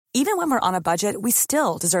Even when we're on a budget, we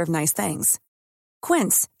still deserve nice things.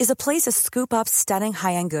 Quince is a place to scoop up stunning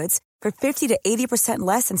high-end goods for 50 to 80%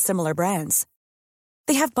 less than similar brands.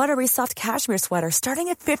 They have buttery soft cashmere sweaters starting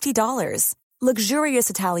at $50, luxurious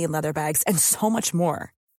Italian leather bags, and so much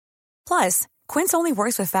more. Plus, Quince only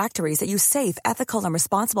works with factories that use safe, ethical, and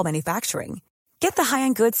responsible manufacturing. Get the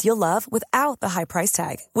high-end goods you'll love without the high price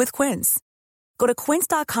tag with Quince. Go to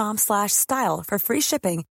quince.com/style for free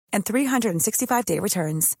shipping and 365-day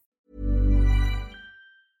returns.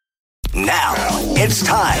 Now, it's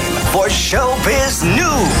time for Showbiz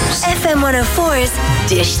News. FM 104's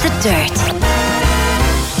Dish the Dirt.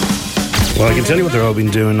 Well, I can tell you what they're all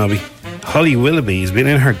been doing, Nobby. Holly Willoughby's been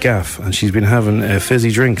in her gaff and she's been having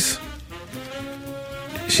fizzy drinks.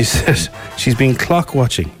 She said she's been clock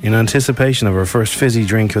watching in anticipation of her first fizzy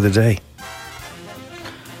drink of the day.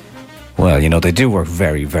 Well, you know, they do work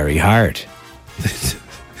very, very hard.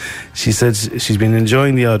 She said she's been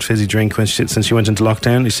enjoying the odd fizzy drink since she went into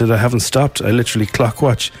lockdown. She said, I haven't stopped. I literally clock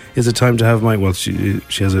watch. Is it time to have my... Well, she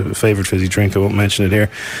has a favourite fizzy drink. I won't mention it here.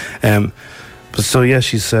 But so, yeah,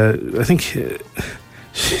 she's... I think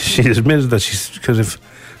she admitted that she could have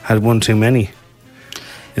had one too many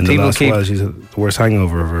in the last while. She's the worst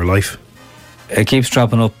hangover of her life. It keeps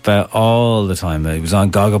dropping up all the time. It was on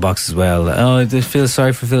Gogglebox as well. Oh, I feel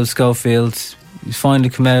sorry for Phil Schofield. He's finally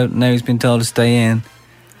come out and now he's been told to stay in.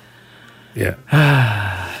 Yeah.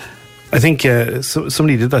 I think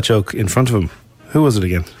somebody did that joke in front of him. Who was it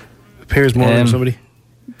again? Piers Morgan or somebody?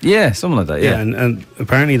 Yeah, something like that, yeah. And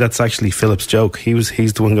apparently that's actually Philip's joke. He's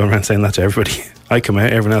the one going around saying that to everybody. I come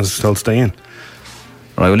out, everyone else is told to stay in.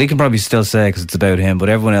 Right, well, he can probably still say it because it's about him, but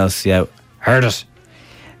everyone else, yeah, heard it.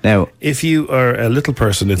 Now, if you are a little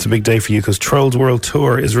person, it's a big day for you because Trolls World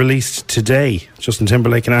Tour is released today. Justin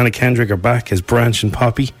Timberlake and Anna Kendrick are back as Branch and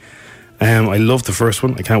Poppy. I love the first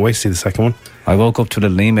one. I can't wait to see the second one. I woke up to a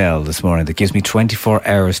little email this morning that gives me 24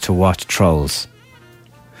 hours to watch Trolls.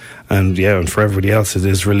 And yeah, and for everybody else, it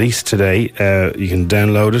is released today. You can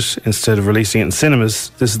download it instead of releasing it in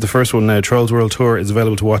cinemas. This is the first one now. Trolls World Tour is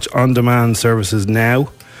available to watch on-demand services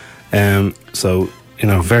now. So, you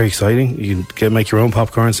know, very exciting. You can make your own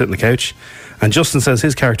popcorn, sit on the couch. And Justin says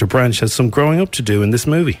his character Branch has some growing up to do in this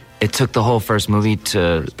movie. It took the whole first movie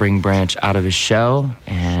to bring Branch out of his shell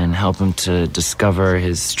and help him to discover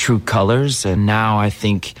his true colors. And now I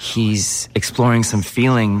think he's exploring some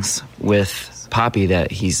feelings with Poppy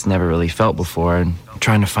that he's never really felt before and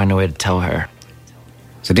trying to find a way to tell her.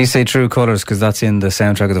 So do you say true colours because that's in the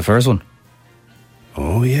soundtrack of the first one?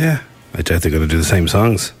 Oh, yeah. I doubt they're going to do the same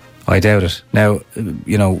songs. I doubt it. Now,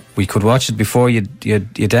 you know, we could watch it before you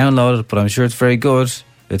download it, but I'm sure it's very good.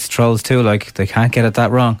 It's Trolls 2, like, they can't get it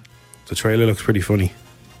that wrong. The trailer looks pretty funny.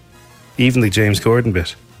 Even the James Corden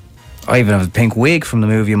bit. I even have a pink wig from the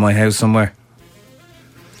movie in my house somewhere.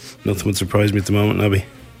 Nothing would surprise me at the moment, Nobby.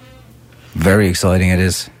 Very exciting it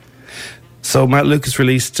is. So Matt Lucas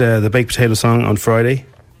released the Baked Potato song on Friday.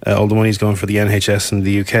 All the money's gone for the NHS in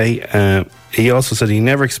the UK. He also said he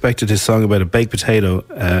never expected his song about a baked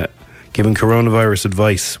potato giving coronavirus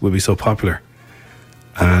advice would be so popular.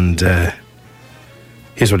 And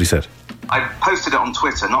here's what he said. I posted it on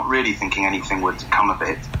Twitter, not really thinking anything would come of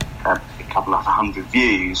it. A couple of 100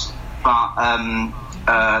 views. But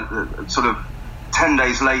sort of 10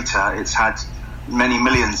 days later, it's had many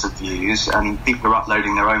millions of views and people are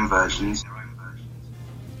uploading their own versions.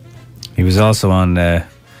 He was also on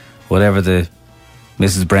whatever the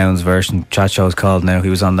Mrs. Brown's version chat show is called now. He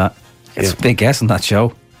was on that. It's a big guest on that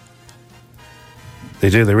show. They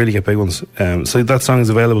do, they really get big ones. So that song is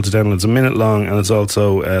available to download. It's a minute long and it's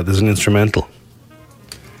also, there's an instrumental.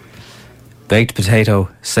 Baked potato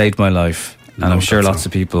saved my life. And I'm sure lots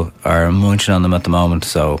of people are munching on them at the moment.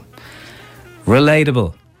 So,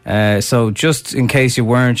 relatable. So just in case you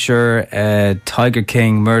weren't sure, Tiger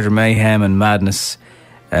King, Murder, Mayhem and Madness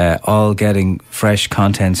all getting fresh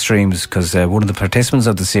content streams because one of the participants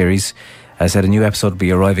of the series said a new episode will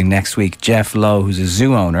be arriving next week. Jeff Lowe, who's a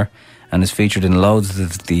zoo owner and is featured in loads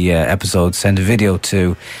of the episodes, sent a video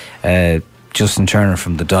to Justin Turner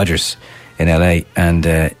from the Dodgers in LA, and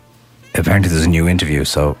apparently there's a new interview,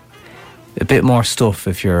 so a bit more stuff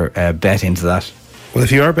if you're bet into that. Well,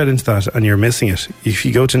 if you are bet into that and you're missing it, if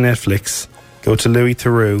you go to Netflix, go to Louis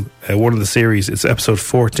Theroux, one of the series, it's episode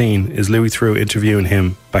 14, is Louis Theroux interviewing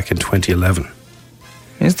him back in 2011.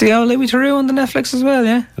 Is the old Louis Theroux on the Netflix as well,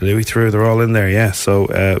 yeah? Louis Theroux, they're all in there, yeah. So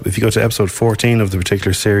if you go to episode 14 of the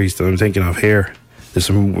particular series that I'm thinking of here, there's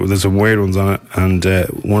some weird ones on it, and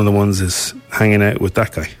one of the ones is hanging out with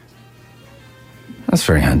that guy. That's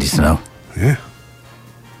very handy to know. Yeah.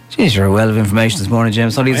 Jeez, you're a well of information this morning,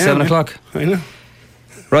 James. It's only 7 o'clock. I know.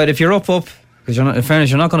 Right, if you're up, Because in fairness,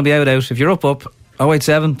 you're not going to be out. If you're up,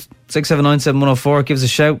 087 679 7104, give us a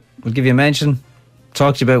shout. We'll give you a mention.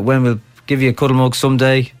 Talk to you about when we'll give you a cuddle mug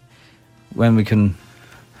someday. When we can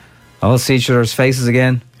all see each other's faces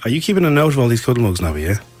again. Are you keeping a note of all these cuddle mugs now,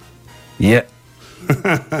 yeah? Yeah.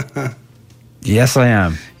 Yes, I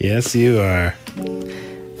am. Yes, you are.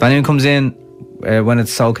 If anyone comes in when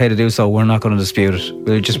it's okay to do so, we're not going to dispute it.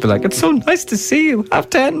 We'll just be like, it's so nice to see you. Have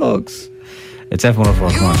 10 mugs. It's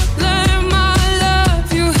F104. Come on.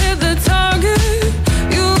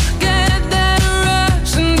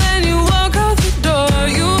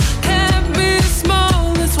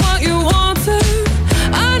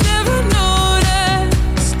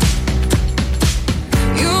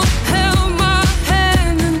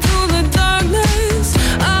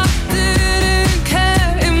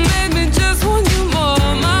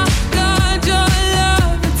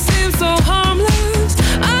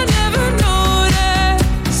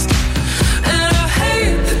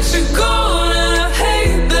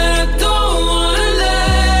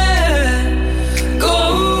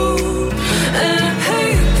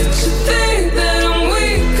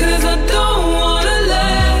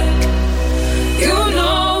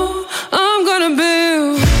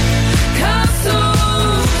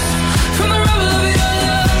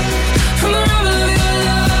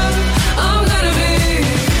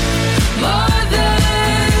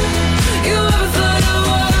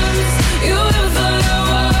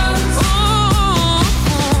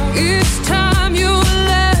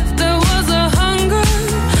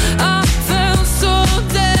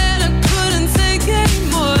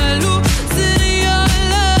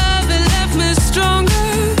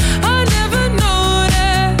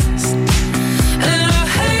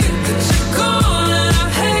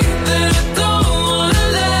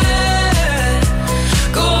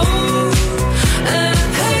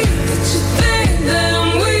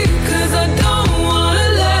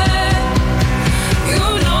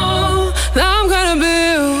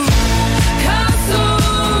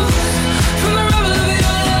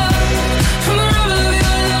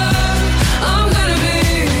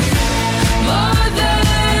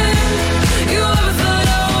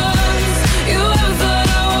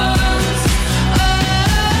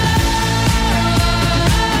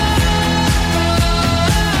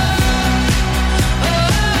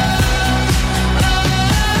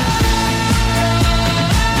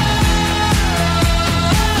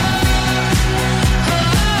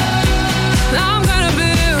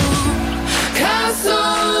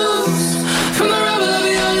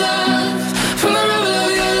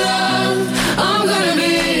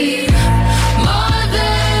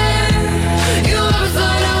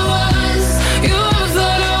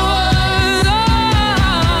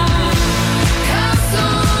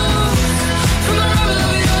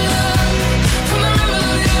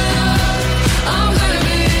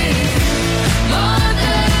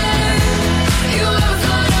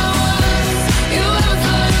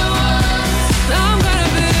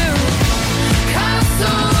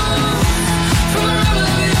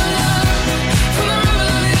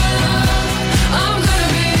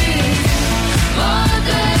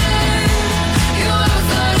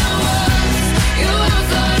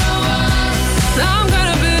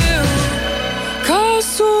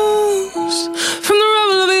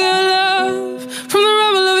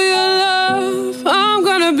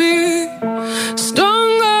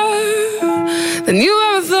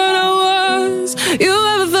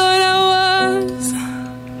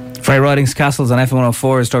 Ridings Castles on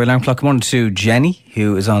F104 Story Alarm Clock. Good morning to Jenny,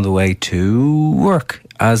 who is on the way to work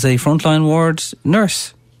as a frontline ward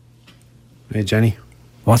nurse. Hey Jenny,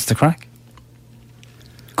 what's the crack?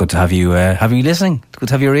 Good to have you listening. Good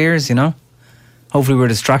to have your ears, you know. Hopefully we're a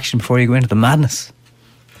distraction before you go into the madness.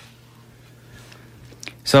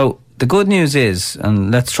 So the good news is,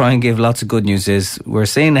 and let's try and give lots of good news, is we're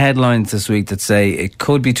seeing the headlines this week that say it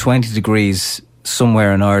could be 20 degrees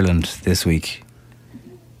somewhere in Ireland this week,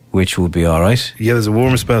 which will be alright. Yeah, there's a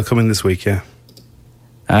warmer spell coming this week, yeah.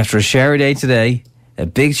 After a showery day today, a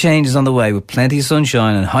big change is on the way with plenty of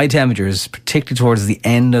sunshine and high temperatures, particularly towards the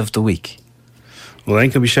end of the week. Well, it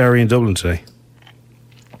ain't going to be showery in Dublin today.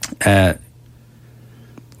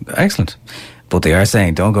 Excellent. But they are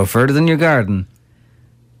saying don't go further than your garden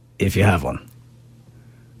if you have one.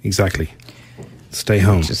 Exactly. Stay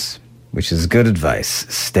home. Which is good advice.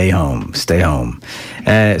 Stay home. Stay home.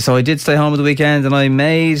 So I did stay home at the weekend, and I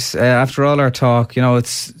made, after all our talk, you know,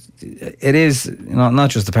 it is not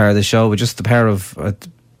just the power of the show, but just the power of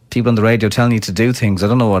people on the radio telling you to do things. I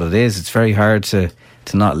don't know what it is. It's very hard to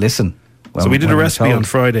not listen. So we did a recipe on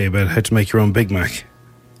Friday about how to make your own Big Mac.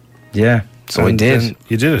 Yeah. So I did.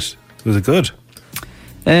 You did it. Was it good?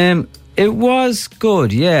 It was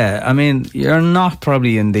good, yeah. I mean, you're not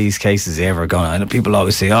probably in these cases ever going, I know people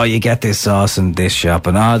always say, oh, you get this sauce in this shop,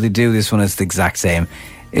 and oh, they do this when it's the exact same.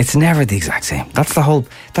 It's never the exact same. That's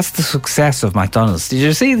the success of McDonald's. Did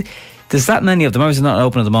you see, there's that many of them. Obviously not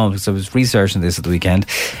open at the moment because I was researching this at the weekend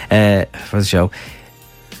for the show.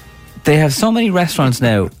 They have so many restaurants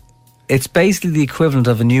now, it's basically the equivalent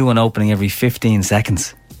of a new one opening every 15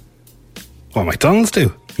 seconds. Oh, McDonald's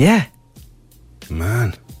do? Yeah.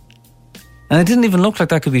 Man. And it didn't even look like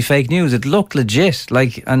that could be fake news. It looked legit.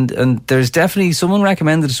 Like, and there's definitely, someone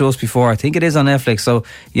recommended it to us before. I think it is on Netflix. So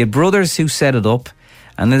you had brothers who set it up,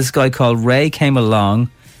 and this guy called Ray came along,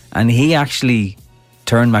 and he actually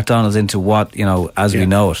turned McDonald's into what, you know, as we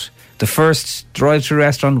know it. The first drive-through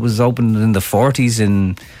restaurant was opened in the 40s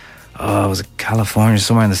in, was it California,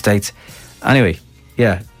 somewhere in the States? Anyway,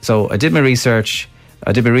 yeah. So I did my research.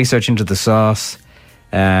 I did my research into the sauce.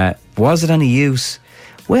 Was it any use?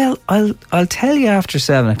 Well, I'll tell you after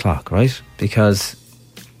 7 o'clock, right? Because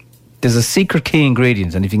there's a secret key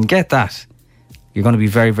ingredient, and if you can get that, you're going to be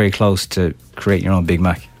very, very close to creating your own Big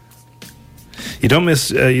Mac. You don't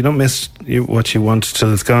miss what you want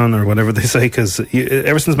till it's gone, or whatever they say. Because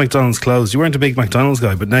ever since McDonald's closed, you weren't a big McDonald's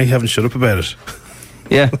guy, but now you haven't shut up about it.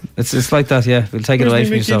 Yeah, it's like that. Yeah, we'll take it away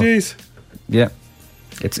from you. So, yeah,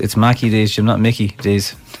 it's Mackie days, Jim, not Mickey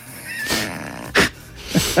days.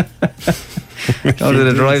 Go to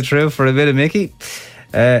the drive-through for a bit of Mickey.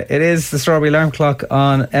 It is the Strawberry Alarm Clock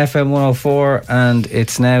on FM 104, and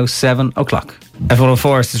it's now 7 o'clock. FM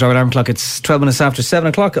 104 is the Strawberry Alarm Clock. It's 12 minutes after 7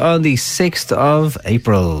 o'clock on the 6th of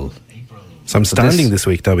April. So I'm standing this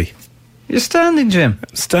week, Dobby. You're standing, Jim?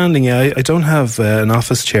 I'm standing, yeah. I don't have an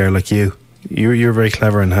office chair like you. You're very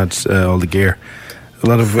clever and had all the gear. A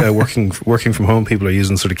lot of working from home people are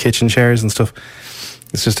using sort of kitchen chairs and stuff.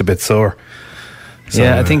 It's just a bit sore. So,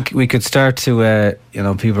 yeah, I think we could start to,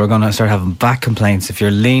 people are going to start having back complaints. If you're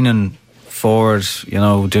leaning forward,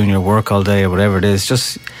 doing your work all day or whatever it is,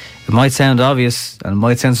 just, it might sound obvious and it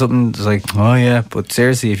might sound something that's like, oh yeah, but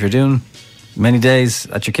seriously, if you're doing many days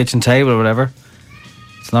at your kitchen table or whatever,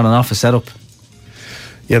 it's not an office setup.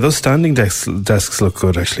 Yeah, those standing desks look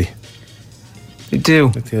good, actually. They do.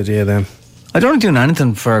 I like the idea of them. I don't think doing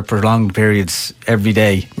anything for prolonged periods every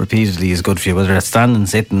day, repeatedly, is good for you, whether it's standing,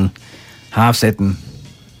 sitting, half sitting,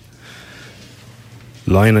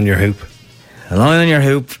 lying on your hoop,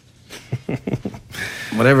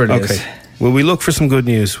 whatever it is. Will we look for some good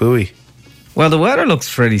news, will we? Well, the weather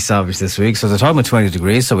looks pretty savage this week, so they're talking about 20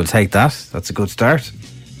 degrees, so we'll take that. That's a good start.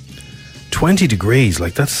 20 degrees,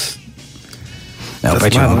 like that's... Now, I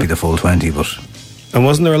bet you it won't be the full 20, but... And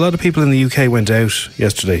wasn't there a lot of people in the UK went out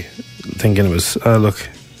yesterday thinking it was, look,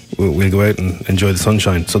 we'll go out and enjoy the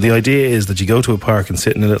sunshine. So the idea is that you go to a park and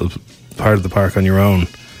sit in a little part of the park on your own,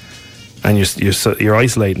 and you're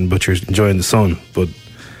isolating, but you're enjoying the sun. But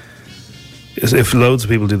if loads of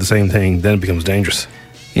people do the same thing, then it becomes dangerous.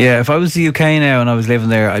 Yeah, if I was the UK now and I was living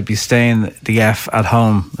there, I'd be staying the F at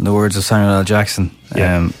home, in the words of Samuel L. Jackson.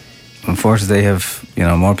 Yeah. Unfortunately, they have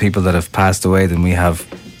more people that have passed away than we have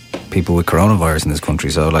people with coronavirus in this country,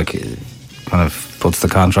 so it kind of puts the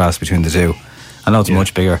contrast between the two. I know it's a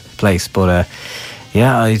much bigger place, but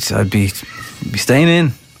I'd be staying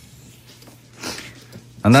in.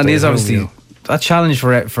 And that is obviously that challenge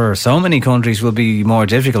for so many countries will be more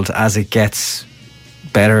difficult as it gets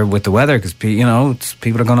better with the weather, because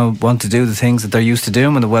people are going to want to do the things that they're used to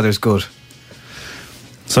doing when the weather's good.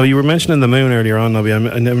 So you were mentioning the moon earlier on, Nobby.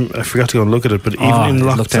 I forgot to go and look at it, but even in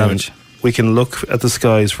lockdown, we can look at the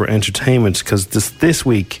skies for entertainment, because this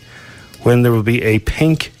week, when there will be a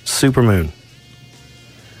pink supermoon,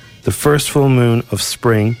 the first full moon of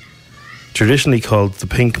spring, traditionally called the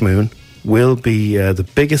pink moon, will be the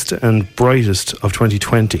biggest and brightest of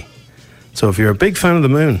 2020. So if you're a big fan of the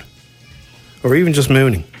moon, or even just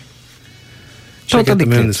mooning, check out the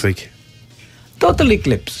moon this week. Total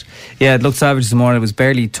eclipse. Yeah, it looked savage this morning. It was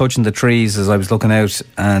barely touching the trees as I was looking out,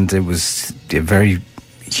 and it was very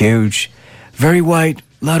huge, very white,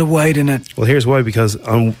 a lot of white in it. Well, here's why, because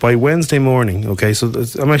by Wednesday morning, so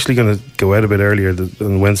I'm actually going to go out a bit earlier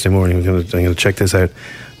on Wednesday morning. I'm going to check this out.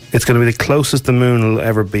 It's going to be the closest the moon will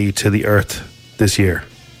ever be to the Earth this year.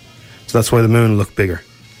 So that's why the moon looked bigger.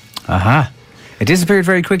 Aha. It disappeared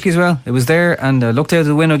very quickly as well. It was there, and I looked out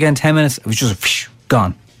the window again, 10 minutes, it was just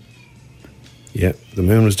gone. Yeah, the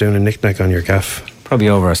moon was doing a knick-knack on your gaff. Probably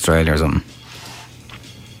over Australia or something.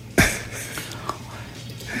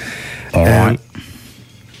 All right.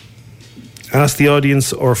 Ask the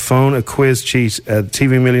audience or phone a quiz cheat.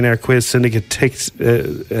 TV Millionaire Quiz Syndicate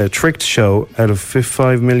tricked show out of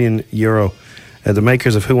 €5 million. The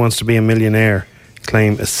makers of Who Wants to Be a Millionaire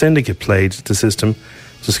claim a syndicate played the system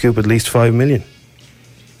to scoop at least 5 million.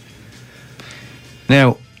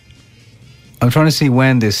 Now, I'm trying to see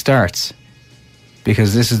when this starts,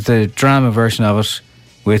 because this is the drama version of it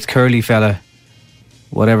with curly fella,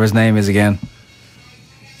 whatever his name is again.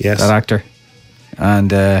 Yes. That actor.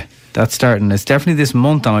 And that's starting. It's definitely this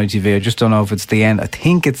month on ITV. I just don't know if it's the end. I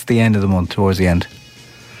think it's the end of the month, towards the end.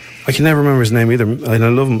 I can never remember his name either. I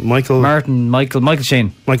love him. Michael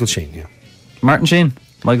Sheen. Michael Sheen, yeah. Martin Sheen?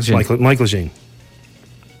 Michael Sheen. Michael Sheen.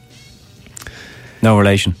 No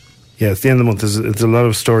relation. Yeah, it's the end of the month. There's a lot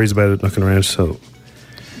of stories about it knocking around, so...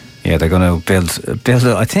 Yeah, they're going to build it.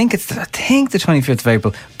 I think the 25th of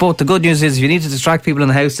April. But the good news is, if you need to distract people in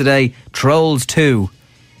the house today, Trolls 2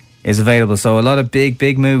 is available. So a lot of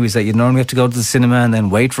big movies that you'd normally have to go to the cinema and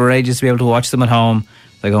then wait for ages to be able to watch them at home,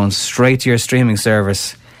 they're going straight to your streaming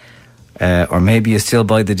service. Or maybe you still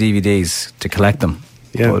buy the DVDs to collect them.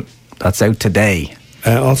 Yeah. But that's out today.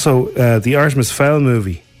 Also, the Artemis Fowl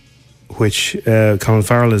movie, which Colin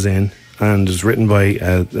Farrell is in, and is written by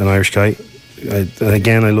an Irish guy.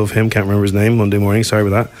 Again, I love him. Can't remember his name. Monday morning. Sorry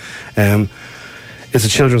about that. It's a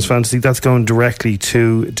children's fantasy that's going directly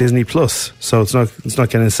to Disney Plus. So it's not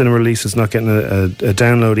getting a cinema release. It's not getting a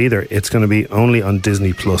download either. It's going to be only on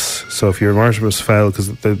Disney Plus. So if you're a Artemis Fowl, because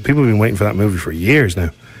people have been waiting for that movie for years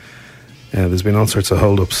now. There's been all sorts of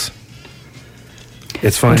hold-ups.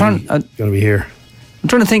 It's finally going to be here. I'm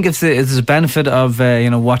trying to think if there's a benefit of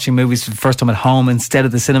watching movies for the first time at home instead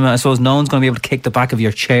of the cinema. I suppose no one's going to be able to kick the back of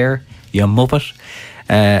your chair, you muppet.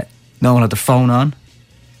 No one had the phone on.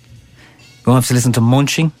 You won't have to listen to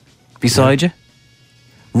munching beside you.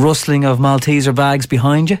 Rustling of Malteser bags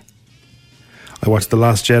behind you. I watched The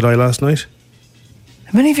Last Jedi last night.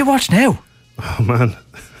 How many have you watched now? Oh, man.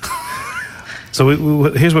 So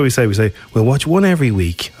here's what we say. We say, we'll watch one every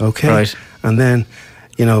week, okay? Right. And then,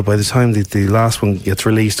 by the time the last one gets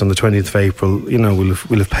released on the 20th of April,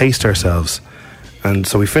 we'll have paced ourselves. And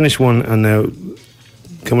so we finish one, and now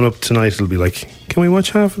coming up tonight, it'll be like, can we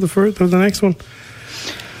watch half of the next one?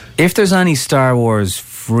 If there's any Star Wars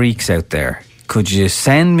freaks out there, could you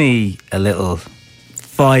send me a little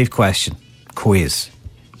 5-question quiz?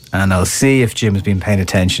 And I'll see if Jim's been paying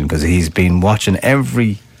attention, because he's been watching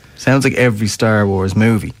every Star Wars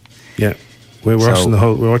movie. Yeah, we're watching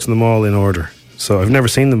them all in order. So I've never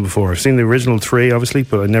seen them before. I've seen the original 3, obviously,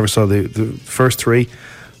 but I never saw the first 3.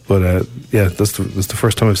 But that's the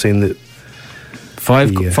first time I've seen the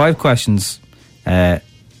 5 questions.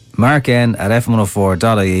 Mark N at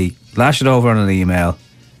f104.ie. Lash it over on an email,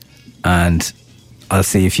 and I'll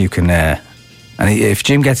see if you can. And if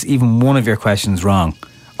Jim gets even one of your questions wrong,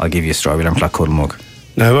 I'll give you a Strawberry Alarm Clock Cuddle mug.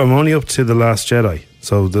 Now I'm only up to The Last Jedi,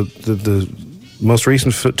 so the most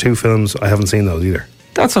recent 2 films, I haven't seen those either.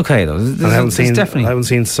 That's okay though. I haven't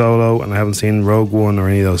seen Solo, and I haven't seen Rogue One or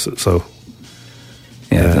any of those. So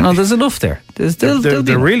no, there's enough there.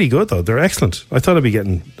 They're really good though. They're excellent. I thought I'd be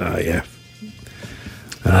getting enough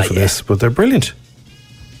of this, but they're brilliant.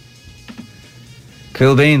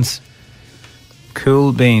 Cool beans.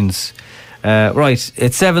 Right,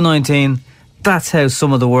 it's 7:19. That's how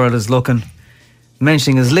some of the world is looking.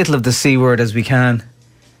 Mentioning as little of the C word as we can.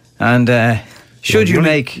 And the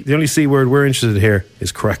only C word we're interested in here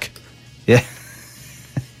is crack. Yeah.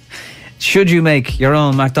 Should you make your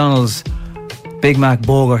own McDonald's Big Mac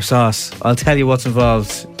burger sauce, I'll tell you what's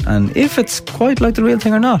involved and if it's quite like the real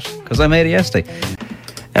thing or not, because I made it yesterday.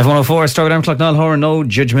 F104, Strawberry Alarm Clock, Niall Horan, no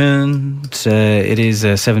judgment. It is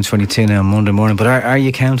 7:22 now on Monday morning, but are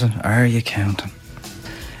you counting? Are you counting?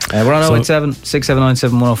 We're on 087 679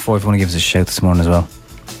 7104 if you want to give us a shout this morning as well.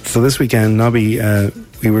 So this weekend, Nobby,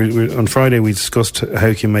 we were on Friday, we discussed how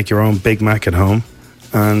you can make your own Big Mac at home,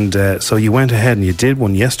 and so you went ahead and you did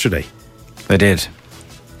one yesterday. I did.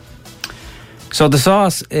 So the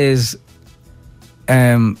sauce is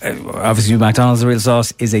obviously McDonald's, the real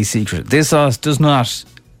sauce is a secret. This sauce does not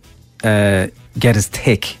get as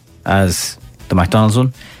thick as the McDonald's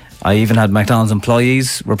one. I even had McDonald's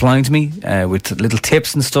employees replying to me with little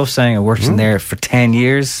tips and stuff, saying I worked in there for 10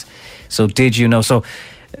 years. So did you know? So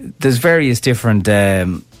there's various different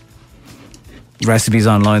recipes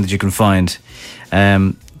online that you can find.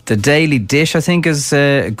 The Daily Dish, I think, is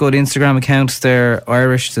a good Instagram account. They're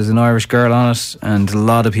Irish. There's an Irish girl on it, and a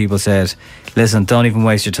lot of people said, listen, don't even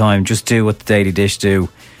waste your time. Just do what the Daily Dish do,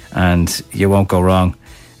 and you won't go wrong.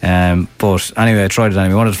 But anyway, I tried it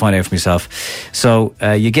anyway. I wanted to find out for myself. So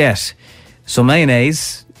you get some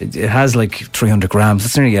mayonnaise. It has like 300 grams.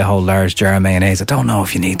 That's nearly a whole large jar of mayonnaise. I don't know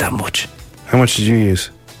if you need that much. How much did you use?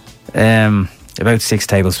 About 6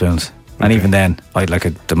 tablespoons. Okay. And even then, I'd like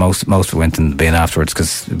the most of it went in the bin afterwards,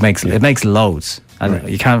 because it makes loads. And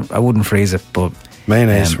you can't. I wouldn't freeze it, but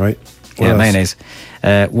mayonnaise, right? else? Mayonnaise.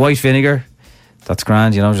 White vinegar. That's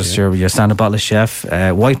grand, just your standard bottle of Chef.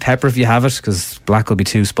 White pepper if you have it, because black will be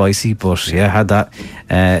too spicy, but had that.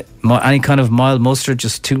 Any kind of mild mustard,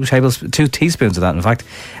 just 2 teaspoons of that, in fact.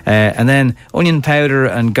 And then onion powder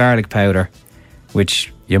and garlic powder,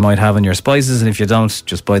 which you might have in your spices, and if you don't,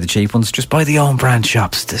 just buy the cheap ones. Just buy the own brand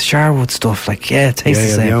shops, the Sherwood stuff. It tastes the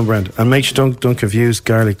same. The own brand. And make sure don't confuse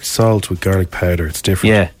garlic salt with garlic powder. It's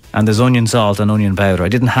different. Yeah. And there's onion salt and onion powder. I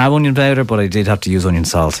didn't have onion powder, but I did have to use onion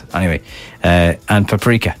salt. Anyway, and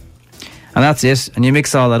paprika. And that's it. And you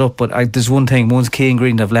mix all that up. But there's one key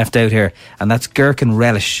ingredient I've left out here, and that's gherkin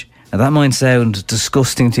relish. Now, that might sound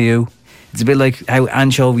disgusting to you. It's a bit like how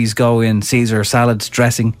anchovies go in Caesar salad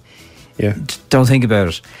dressing. Yeah. Don't think about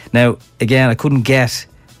it. Now, again, I couldn't get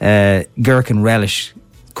gherkin relish.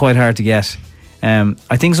 Quite hard to get.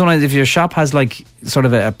 I think sometimes if your shop has like sort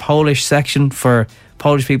of a Polish section for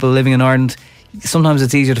Polish people living in Ireland, sometimes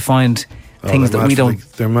it's easier to find things that we don't.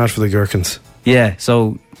 They're mad for the gherkins. Yeah,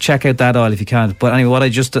 so check out that aisle if you can. But anyway, what I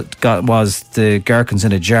just got was the gherkins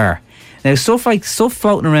in a jar. Now, stuff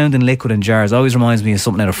floating around in liquid in jars always reminds me of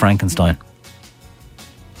something out of Frankenstein.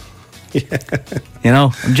 Yeah.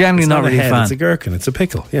 I'm generally not really a fan. It's a gherkin. It's a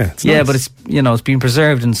pickle. Yeah. It's nice. But it's it's been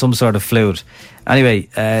preserved in some sort of fluid. Anyway,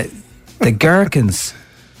 the gherkins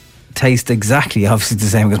taste exactly obviously the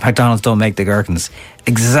same, because McDonald's don't make the gherkins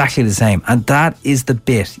exactly the same, and that is the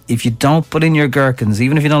bit. If you don't put in your gherkins,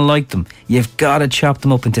 even if you don't like them, you've got to chop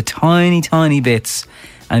them up into tiny bits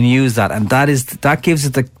and use that, and that gives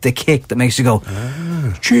it the kick that makes you go,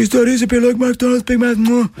 geez, that is a bit like McDonald's Big Mac.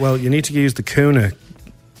 Well, you need to use the Kuna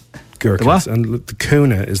gherkins. The what? And the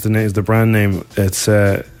Kuna is the brand name. It's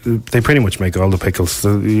they pretty much make all the pickles,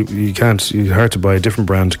 so you're hard to buy a different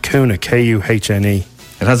brand. Kuna, Kuhne.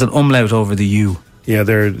 It has an umlaut over the U. Yeah,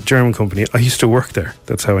 they're a German company. I used to work there.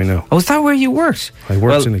 That's how I know. Oh, is that where you worked? I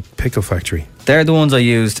worked in a pickle factory. They're the ones I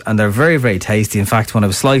used, and they're very, very tasty. In fact, when I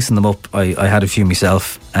was slicing them up, I had a few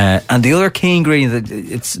myself. And the other key ingredient, that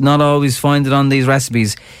it's not always find it on these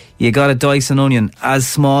recipes, you got to dice an onion as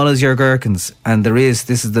small as your gherkins. And this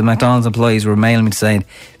is the McDonald's employees were mailing me saying,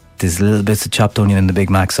 there's little bits of chopped onion in the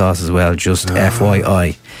Big Mac sauce as well, just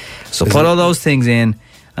FYI. So put all those things in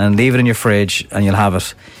and leave it in your fridge, and you'll have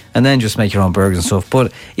it. And then just make your own burgers and stuff.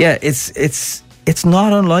 But yeah, it's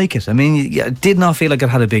not unlike it. I mean, I did not feel like it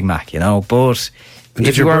had a Big Mac, But and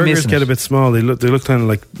if your you are burgers missing get a bit small, they look kind of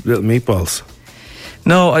like little meatballs.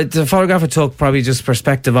 No, the photograph I took, probably just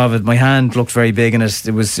perspective of it. My hand looked very big in it.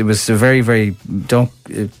 It was a very, very don't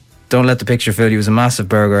let the picture fool you. It was a massive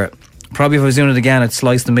burger. Probably if I was doing it again, I'd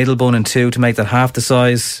slice the middle bun in two to make that half the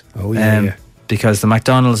size. Oh yeah. Because the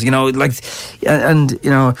McDonald's, well, they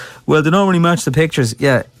don't really match the pictures.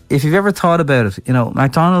 Yeah, if you've ever thought about it,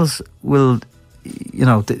 McDonald's will,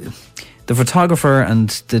 the photographer and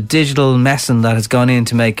the digital messing that has gone in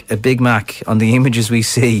to make a Big Mac on the images we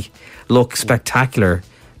see look spectacular.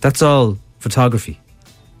 That's all photography.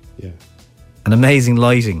 Yeah. And amazing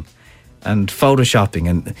lighting and photoshopping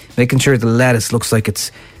and making sure the lettuce looks like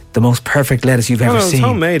it's the most perfect lettuce you've ever seen. It's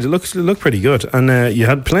homemade. It looked pretty good, and you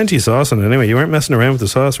had plenty of sauce on it. Anyway, you weren't messing around with the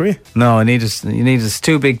sauce, were you? No, you need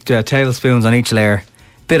 2 big tablespoons on each layer,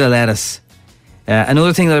 bit of lettuce.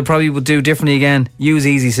 Another thing that I probably would do differently again: use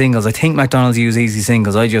easy singles. I think McDonald's use easy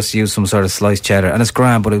singles. I just use some sort of sliced cheddar, and it's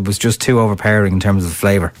grand, but it was just too overpowering in terms of the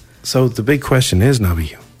flavour. So the big question is,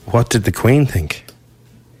 Nobby, what did the Queen think?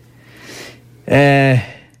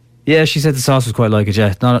 Yeah, she said the sauce was quite like it.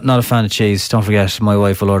 Yeah, not a fan of cheese. Don't forget, my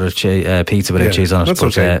wife will order pizza without cheese on it. That's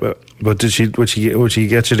okay. But would she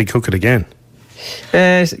get you to cook it again?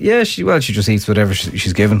 Yeah, she just eats whatever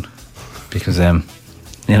she's given, because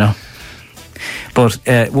But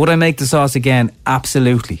would I make the sauce again?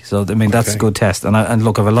 Absolutely. So I mean, that's a good test. And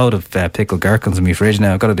look, I've a load of pickled gherkins in my fridge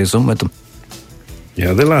now. I've got to do something with them.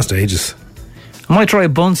 Yeah, they last ages. I might try a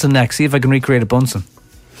Bunsen next. See if I can recreate a Bunsen.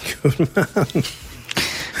 Good man.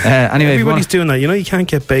 Anyway, everybody's doing that. You can't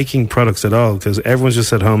get baking products at all because everyone's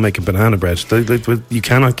just at home making banana bread. You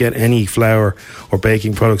cannot get any flour or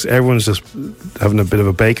baking products. Everyone's just having a bit of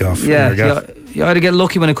a bake-off. Yeah, you either get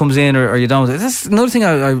lucky when it comes in or you don't. That's another thing.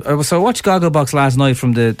 I watched Gogglebox last night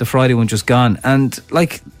from the Friday one just gone, and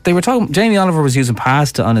they were talking. Jamie Oliver was using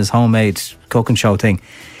pasta on his homemade cooking show thing,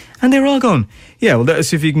 and they were all going, "Yeah, well, let's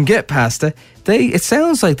see if you can get pasta." It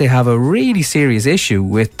sounds like they have a really serious issue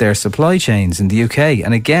with their supply chains in the UK.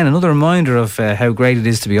 And again, another reminder of how great it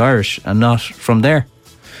is to be Irish and not from there.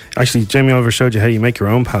 Actually, Jamie Oliver showed you how you make your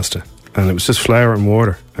own pasta. And it was just flour and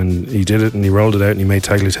water. And he did it and he rolled it out and he made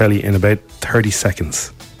tagliatelle in about 30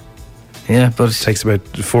 seconds. Yeah, but it takes about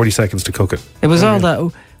 40 seconds to cook it. It was all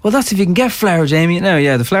that. Well, that's if you can get flour, Jamie. No,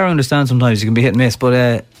 yeah, the flour I understand sometimes you can be hit and miss,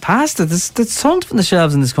 but pasta, there's tons from the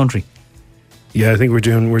shelves in this country. Yeah, I think we're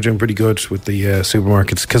doing pretty good with the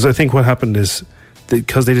supermarkets, because I think what happened is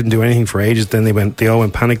because they didn't do anything for ages, then they all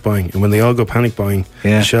went panic buying, and when they all go panic buying,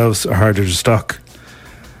 the shelves are harder to stock.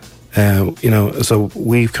 So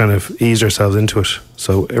we've kind of eased ourselves into it.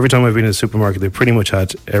 So every time I've been in the supermarket, they pretty much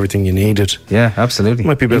had everything you needed. Yeah, absolutely.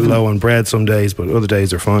 Might be a bit low on bread some days, but other days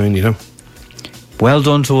they're fine, you know. Well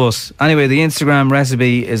done to us. Anyway, the Instagram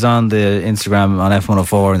recipe is on the Instagram on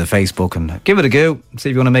F104 and the Facebook, and give it a go. See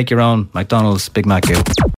if you want to make your own McDonald's Big Mac goo.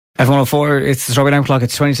 F104, it's the Strawberry Alarm Clock.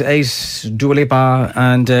 It's 20 to 8, Dua Lipa,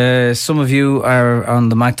 and some of you are on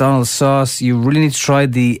the McDonald's sauce. You really need to try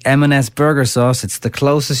the M&S burger sauce. It's the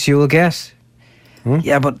closest you will get.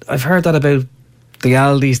 Yeah, but I've heard that about the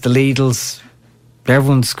Aldis, the Lidls.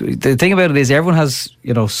 The thing about it is everyone has,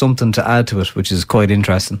 something to add to it, which is quite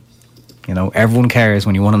interesting. Everyone cares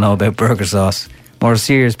when you want to know about burger sauce. More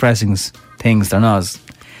serious pressing things, they're not.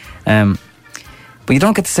 But you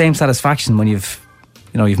don't get the same satisfaction when you've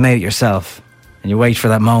made it yourself and you wait for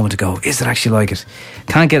that moment to go, is it actually like it?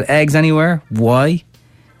 Can't get eggs anywhere. Why?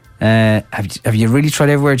 Have you really tried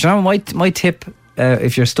everywhere? Do you know my tip,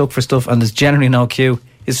 if you're stuck for stuff and there's generally no queue,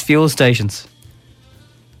 is fuel stations.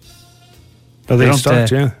 Are they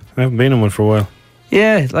stocked? Yeah, I haven't been in one for a while.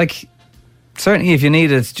 Yeah, like certainly if you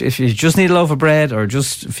just need a loaf of bread or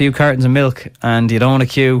just a few cartons of milk and you don't want a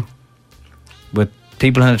queue with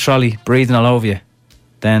people in a trolley breathing all over you,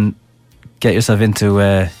 then get yourself into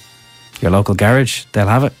your local garage. They'll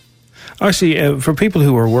have it. Actually, for people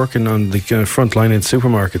who are working on the front line in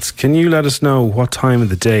supermarkets, can you let us know what time of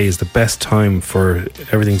the day is the best time for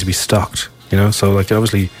everything to be stocked? So like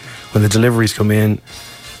obviously when the deliveries come in,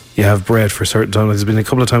 you have bread for a certain time. There's been a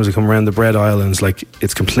couple of times I come around the bread aisle and it's like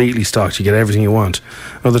it's completely stocked. You get everything you want.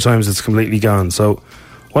 Other times it's completely gone. So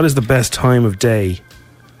what is the best time of day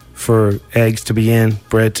for eggs to be in,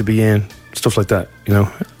 bread to be in, stuff like that?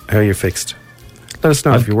 How you're fixed. Let us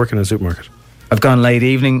know if you're working in a supermarket. I've gone late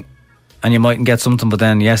evening and you mightn't get something, but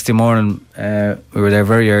then yesterday morning we were there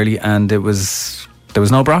very early and there was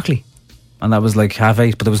no broccoli, and that was like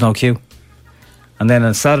 8:30, but there was no queue. And then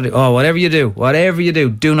on Saturday, whatever you do,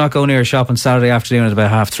 do not go near a shop on Saturday afternoon at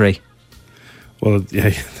about 3:30. Well,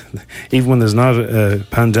 yeah, even when there's not a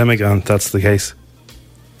pandemic on, that's the case.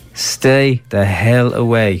 Stay the hell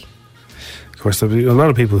away. Of course, there'll be a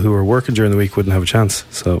lot of people who are working during the week wouldn't have a chance,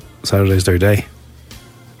 so Saturday's their day.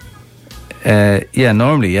 Yeah,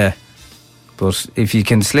 normally, yeah. But if you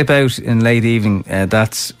can slip out in late evening,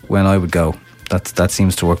 that's when I would go. That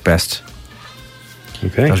seems to work best.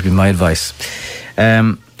 Okay. That would be my advice.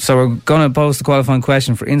 So we're going to post the qualifying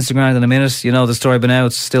question for Instagram in a minute. You know the story by now.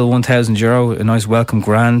 It's still €1,000, a nice welcome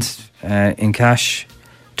grand in cash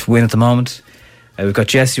to win at the moment. We've got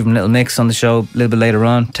Jessie from Little Mix on the show a little bit later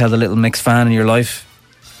on. Tell the Little Mix fan in your life.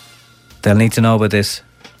 They'll need to know about this.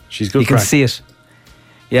 She's good. You can see it.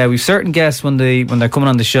 Yeah, we've certain guests when they're coming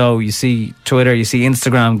on the show. You see Twitter, you see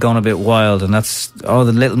Instagram going a bit wild, and that's all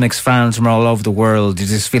the Little Mix fans from all over the world. You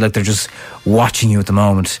just feel like they're just watching you at the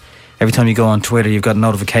moment. Every time you go on Twitter, you've got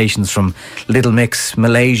notifications from Little Mix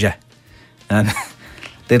Malaysia and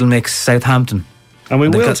Little Mix Southampton. And we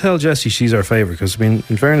will tell Jessie she's our favourite, because, in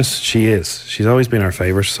fairness, she is. She's always been our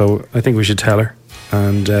favourite, so I think we should tell her.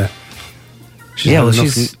 And she's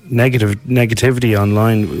negativity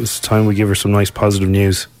online. It's time we give her some nice positive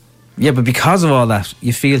news. Yeah, but because of all that,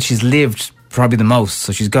 you feel she's lived probably the most,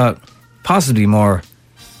 so she's got possibly more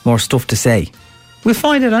stuff to say. We'll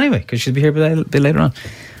find it anyway, because she'll be here a bit later on.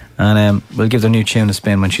 And we'll give the new tune a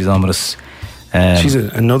spin when she's on with us. She's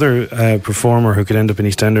another performer who could end up in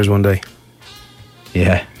EastEnders one day.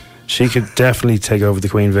 Yeah. She could definitely take over the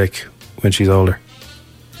Queen Vic when she's older.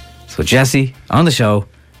 So Jessie, on the show,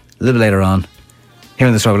 a little bit later on, here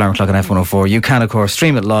in the Strawberry Alarm Clock on F104. You can, of course,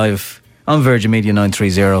 stream it live on Virgin Media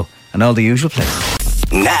 930 and all the usual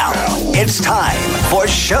places. Now, it's time for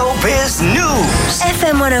Showbiz News.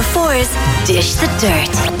 FM 104's Dish the Dirt.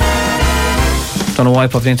 Don't know why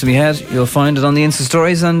it popped into my head. You'll find it on the Insta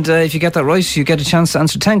stories, and if you get that right, you get a chance to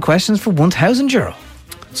answer 10 questions for €1,000.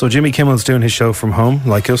 So Jimmy Kimmel's doing his show from home,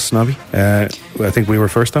 like us, Snobby. I think we were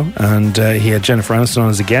first, though. And he had Jennifer Aniston on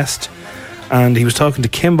as a guest. And he was talking to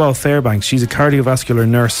Kimball Fairbanks. She's a cardiovascular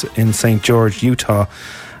nurse in St. George, Utah.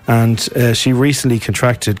 And she recently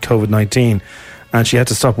contracted COVID-19. And she had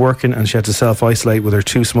to stop working and she had to self-isolate with her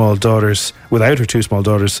two small daughters, without her two small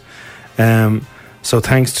daughters. So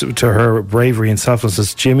thanks to her bravery and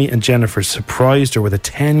selflessness, Jimmy and Jennifer surprised her with a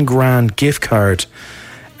 10 grand gift card.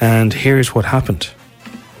 And here's what happened.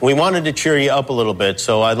 We wanted to cheer you up a little bit,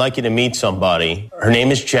 so I'd like you to meet somebody. Her name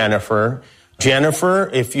is Jennifer. Jennifer,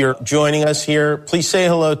 if you're joining us here, please say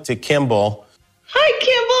hello to Kimball. Hi,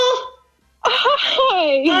 Kimball.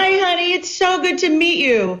 Hi. Hi, honey. It's so good to meet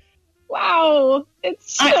you. Wow.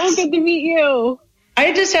 It's so good to meet you.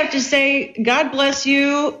 I just have to say, God bless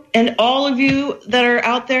you and all of you that are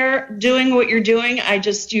out there doing what you're doing. I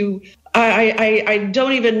don't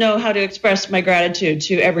even know how to express my gratitude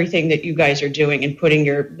to everything that you guys are doing and putting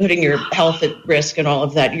your health at risk and all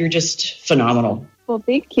of that. You're just phenomenal. Well,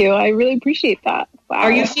 thank you. I really appreciate that. Wow.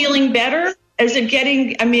 Are you feeling better? Is it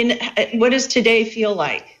getting, what does today feel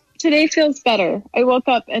like? Today feels better. I woke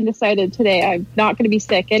up and decided today I'm not going to be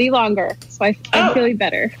sick any longer. So I'm feeling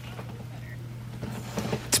better.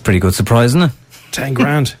 It's a pretty good surprise, isn't it? 10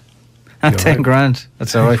 grand. 10 grand.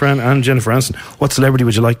 That's all right. 10 grand. And Jennifer Aniston. What celebrity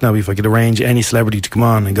would you like, Nobby, if I could arrange any celebrity to come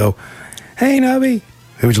on and go, hey, Nobby?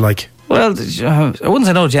 Who would you like? Well, I wouldn't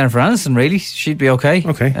say no Jennifer Aniston, really. She'd be okay.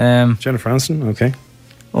 Okay. Jennifer Aniston, okay.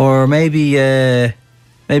 Or maybe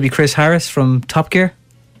Chris Harris from Top Gear.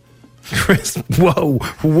 Chris, whoa.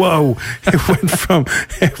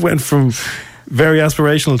 It went from very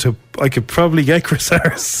aspirational to I could probably get Chris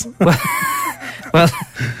Harris. Well,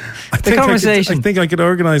 I think I could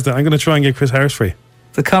organise that. I'm going to try and get Chris Harris for you.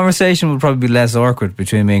 The conversation would probably be less awkward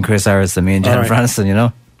between me and Chris Harris than me and Jennifer Aniston, you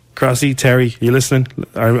know? Crossy, Terry, you listening?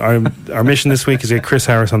 Our mission this week is to get Chris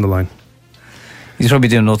Harris on the line. He's probably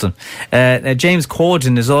doing nothing. James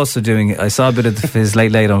Corden is also doing, I saw a bit of his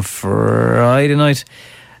Late on Friday night,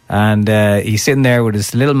 and he's sitting there with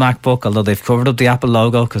his little MacBook, although they've covered up the Apple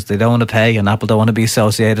logo because they don't want to pay and Apple don't want to be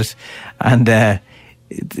associated, and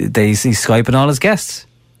he's Skyping all his guests,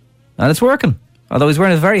 and it's working. Although he's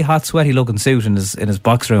wearing a very hot, sweaty looking suit in his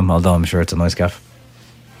box room, although I'm sure it's a nice gaff.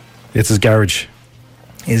 It's his garage.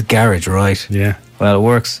 His garage, right. Yeah. Well, it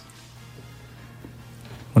works.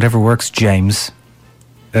 Whatever works, James.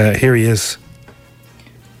 Here he is.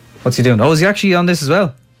 What's he doing? Oh, is he actually on this as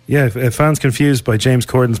well? Yeah, fans confused by James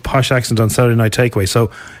Corden's posh accent on Saturday Night Takeaway.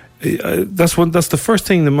 So that's the first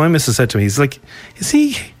thing that my missus said to me. He's like, is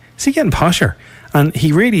he getting posher? And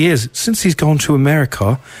he really is. Since he's gone to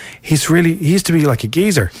America, he used to be like a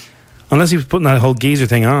geezer. Unless he was putting that whole geezer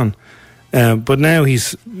thing on. But now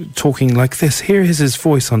he's talking like this. Here is his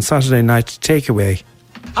voice on Saturday Night Takeaway.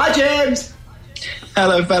 Hi, James.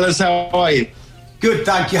 Hello, fellas. How are you? Good,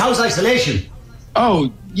 thank you. How's isolation?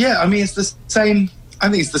 Oh, yeah. I mean, it's the same. I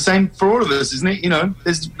think it's the same for all of us, isn't it? You know,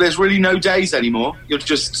 there's really no days anymore.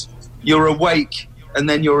 You're awake and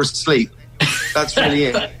then you're asleep. That's really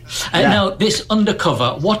it. And now, this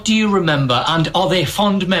Undercover, what do you remember, and are they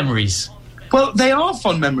fond memories? Well, they are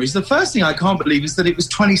fond memories. The first thing I can't believe is that it was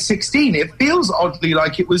 2016. It feels oddly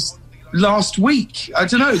like it was last week. I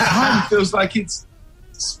don't know. Time feels like it's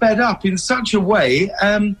sped up in such a way.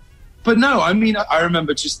 But no, I mean, I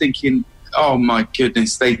remember just thinking, oh my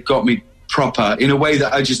goodness, they got me proper in a way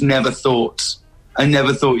that I just never thought. I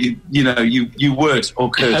never thought you would or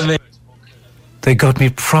could. They got me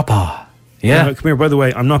proper. Yeah. Come here, by the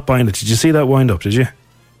way, I'm not buying it. Did you see that wind up, did you?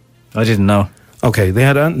 I didn't know. Okay, they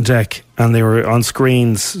had Ant and Dec, and they were on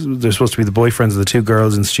screens. They're supposed to be the boyfriends of the two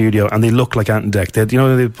girls in studio, and they look like Ant and Dec. They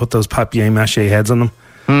put those papier-mâché heads on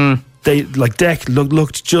them? They, like, Dec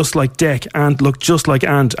looked just like Dec, Ant looked just like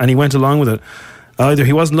Ant, and he went along with it. Either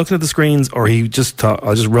he wasn't looking at the screens, or he just thought,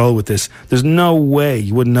 I'll just roll with this. There's no way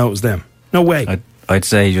you wouldn't know it was them. No way. I'd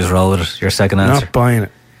say you just roll with it. Your second answer. Not buying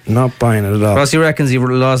it. Not buying it at all. Rossi reckons he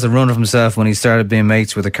lost the run of himself when he started being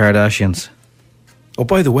mates with the Kardashians. Oh,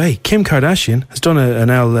 by the way, Kim Kardashian has done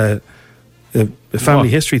a family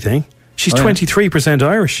history thing. She's 23%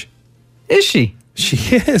 Irish. Is she?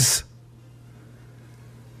 She is.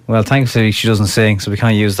 Well, thankfully she doesn't sing, so we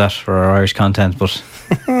can't use that for our Irish content, but...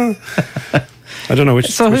 I don't know which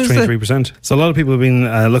 23%. So a lot of people have been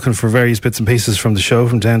looking for various bits and pieces from the show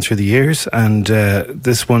from down through the years, and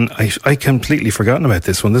this one, I completely forgotten about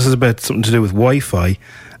this one. This is about something to do with Wi-Fi.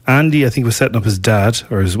 Andy, I think, was setting up his dad,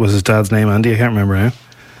 or was his dad's name Andy? I can't remember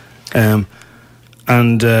now.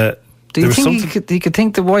 Do you think he could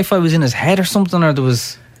think the Wi-Fi was in his head or something, or there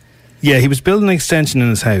was... Yeah, he was building an extension in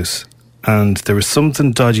his house, and there was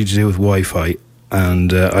something dodgy to do with Wi-Fi,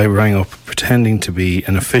 and I rang up pretending to be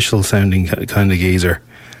an official sounding kind of geezer,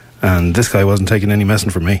 and this guy wasn't taking any messing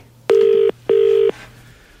from me.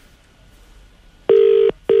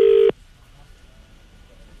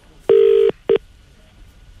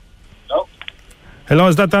 Hello,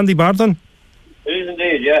 is that Andy Barton? It is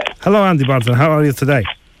indeed, yeah. Hello, Andy Barton. How are you today?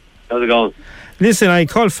 How's it going? Listen, I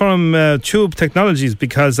called from Tube Technologies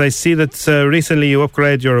because I see that recently you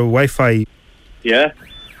upgraded your Wi-Fi. Yeah.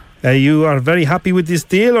 You are very happy with this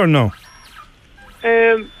deal or no?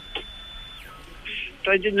 I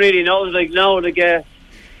didn't really know.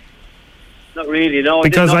 Not really, no.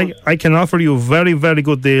 Because didn't know. I can offer you a very, very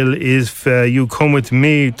good deal if you come with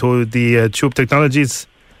me to the Tube Technologies.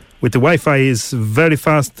 With the Wi-Fi is very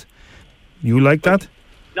fast. You like that?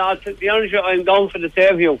 No, to be honest with you, I'm going for the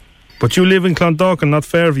Fairview. But you live in Clondalkin, not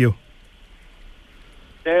Fairview.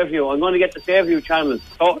 Fairview. I'm going to get the Fairview channel.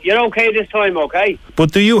 So you're okay this time, okay?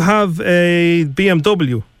 But do you have a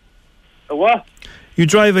BMW? A what? You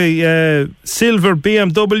drive a silver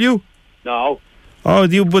BMW? No. Oh,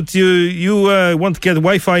 but you want to get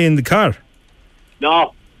Wi-Fi in the car?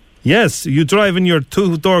 No. Yes, you drive in your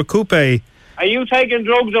two-door coupe. Are you taking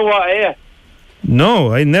drugs or what, are you?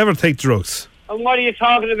 No, I never take drugs. And what are you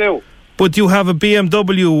talking about? But you have a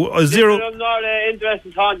BMW, a zero... Listen, I'm not interested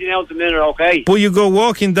in talking to you now at the minute, okay? But you go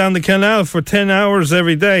walking down the canal for 10 hours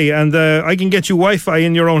every day, and I can get you Wi-Fi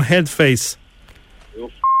in your own head face. You're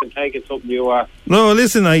f***ing taking something you are. No,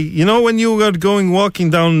 listen, you know when you were going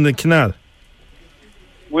walking down the canal?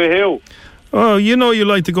 With who? Oh, you know you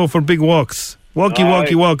like to go for big walks. Walk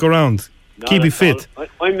around. No, Keep you fit.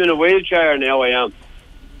 I'm in a wheelchair now, I am.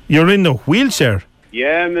 You're in a wheelchair?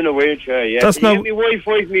 Yeah, I'm in a wheelchair, yeah. That's not... My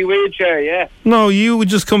Wi-Fi for me wheelchair, yeah. No, you would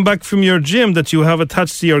just come back from your gym that you have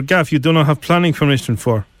attached to your gaff you do not have planning permission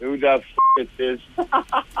for. Who the f*** is this?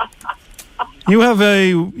 You have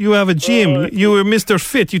a gym. You are Mr.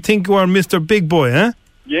 Fit. You think you are Mr. Big Boy, huh?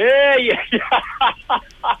 Yeah.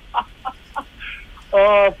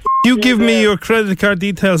 Oh, you give me your credit card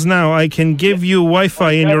details now. I can give you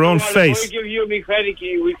Wi-Fi in your own face. If I give you my credit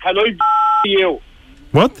card, can I you?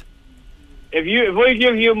 What? If I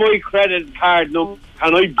give you my credit card number,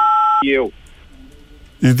 can I you?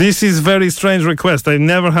 This is very strange request. I've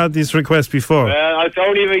never had this request before. Well, I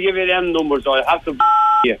don't even give you them numbers, so I have to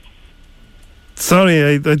you.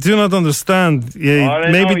 Sorry, I do not understand.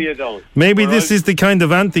 Maybe you don't. Maybe this is the kind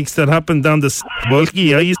of antics that happen down the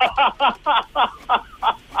bulky.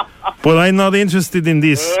 But I'm not interested in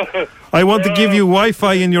this. I want to give you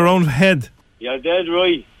Wi-Fi in your own head. You're dead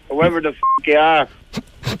right. However the f*** you are.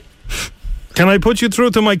 Can I put you through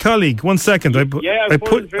to my colleague? 1 second. I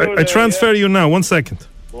transfer you now. 1 second.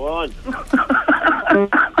 Go on.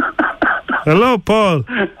 Hello, Paul.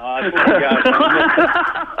 Who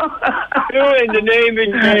in the name of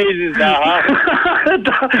Jesus,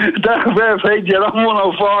 That's fair play, you're on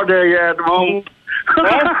 104 there, yeah, at the moment.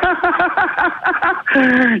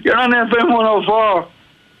 You're on FM 104.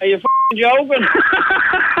 Are you f***ing joking?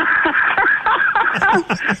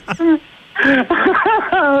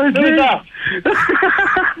 Who's that? This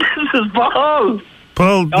is Paul.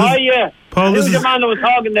 Paul. Yeah. Paul, Who's the man that was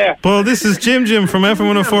talking there? Paul, this is Jim from FM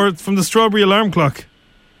 104 from the Strawberry Alarm Clock.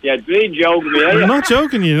 Yeah, really joking me, are you? I'm not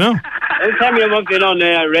joking, you know. Don't tell me I'm up on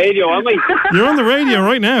the radio, am I? You're on the radio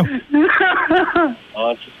right now.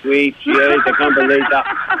 Oh, it's sweet. Jeez, I can't believe that.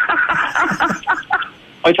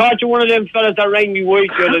 I thought you were one of them fellas that rang me wife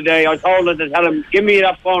the other day. I told her to tell him, give me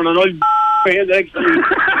that phone and I'll for him next week.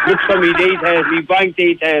 Look for me details, me bank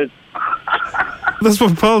details. That's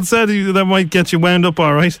what Paul said. That might get you wound up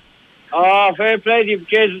all right. Oh, fair play to you,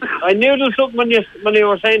 kids. I knew there was something when you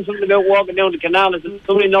were saying something about walking down the canal.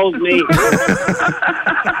 Somebody knows me.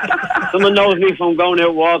 Someone knows me from going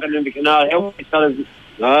out walking in the canal.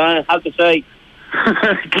 I have to say.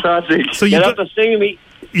 Classic. So you have to sing me.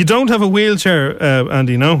 You don't have a wheelchair,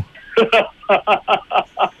 Andy, no?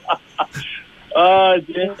 Oh,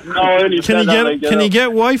 no, I only Can you get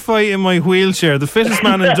Wi-Fi in my wheelchair? The fittest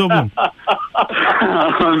man in Dublin. Yeah,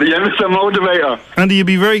 Mr. Motivator. Andy, you'll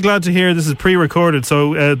be very glad to hear this is pre-recorded.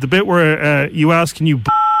 So the bit where you ask, "Can you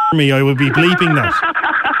me?" I will be bleeping that.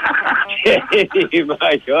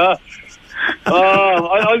 My God. Oh,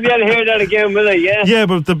 I'll be able to hear that again, will I? Yeah. Yeah,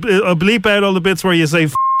 but I'll bleep out all the bits where you say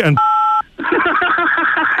and.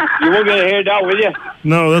 You won't be able to hear that, will you?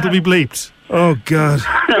 No, that'll be bleeped. Oh God.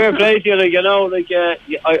 Fair play to you,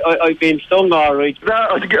 I've been stung all right.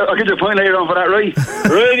 I'll get your point later on for that, right?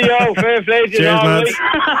 Radio, fair play to you. Cheers, lads.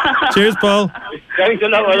 Right? Cheers, Paul. Thanks a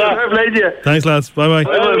lot for that. Fair play to you. Thanks, lads. Bye-bye.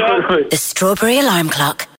 The Strawberry Alarm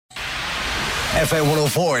Clock. FM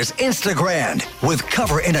 104's Instagram with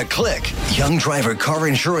Cover in a Click. Young driver car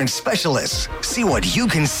insurance specialists. See what you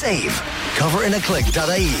can save.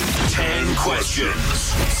 Coverinaclick.ie. 10 questions,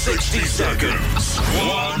 60 seconds,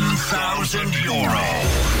 €1,000.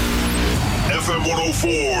 FM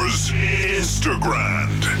 104's Instagram.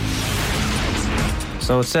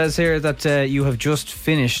 So it says here that you have just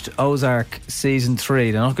finished Ozark Season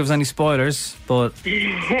 3. They don't give us any spoilers, but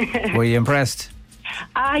were you impressed?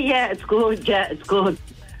 Yeah, it's good. Yeah, it's good.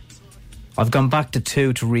 I've gone back to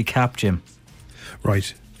 2 to recap, Jim.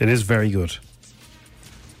 Right. It is very good.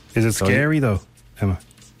 Is it scary, though, Emma?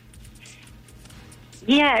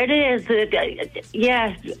 Yeah, it is.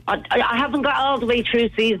 Yeah, I haven't got all the way through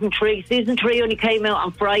season 3. Season 3 only came out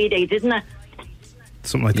on Friday, didn't it?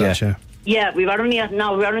 Something like that, yeah. Yeah, we were only at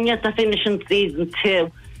the finishing season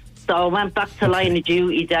 2. So I went back to Line of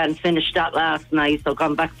Duty then, finished that last night. So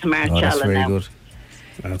gone back to Marcella now. That's very good.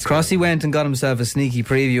 Crossy went and got himself a sneaky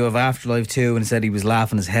preview of Afterlife 2 and said he was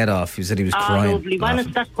laughing his head off. He said he was crying. Lovely. When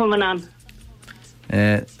is that coming on?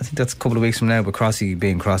 I think that's a couple of weeks from now, but Crossy,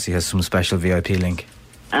 being Crossy, has some special VIP link.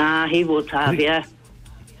 He would have, yeah.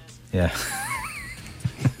 Yeah.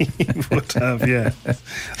 He would have, yeah. I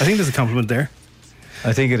think there's a compliment there.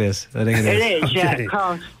 I think it is. It is, yeah, of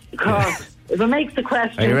course. Of course. If it makes the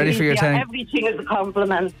question Are you ready for your easier, time? everything is a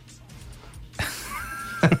compliment.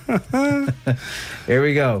 Here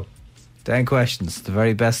we go. 10 questions. The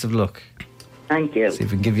very best of luck. Thank you. See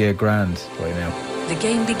if we can give you a grand right now. The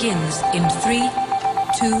game begins in 3,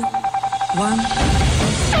 2, 1.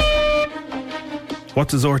 What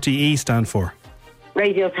does RTE stand for?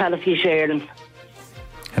 Radio Telefí Sharing.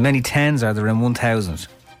 How many 10s are there in 1,000?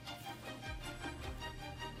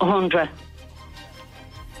 100.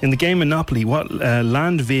 In the game Monopoly, what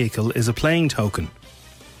land vehicle is a playing token?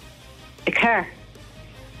 A car.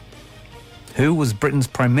 Who was Britain's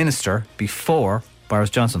Prime Minister before Boris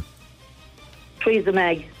Johnson? Theresa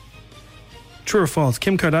May. True or false?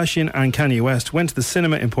 Kim Kardashian and Kanye West went to the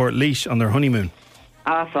cinema in Portlaoise on their honeymoon.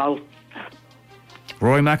 False.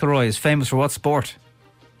 Rory McIlroy is famous for what sport?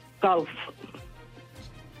 Golf.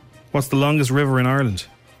 What's the longest river in Ireland?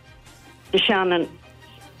 The Shannon.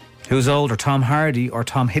 Who's older, Tom Hardy or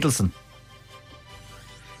Tom Hiddleston?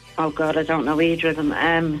 Oh God, I don't know either of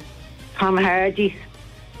them. Tom Hardy.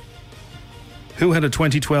 Who had a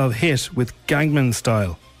 2012 hit with Gangnam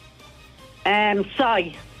Style?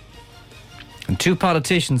 Psy. And 2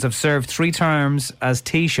 politicians have served 3 terms as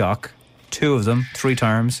Taoiseach. 2 of them, 3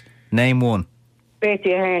 terms. Name one.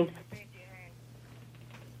 Bertie Ahern.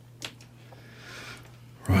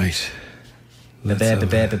 Right. Bertie.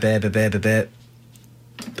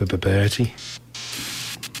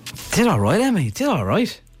 Did all right, Emmy. Did all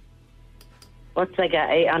right. What's I get?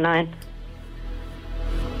 8 or 9?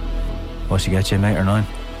 What's she get you, 8 or 9?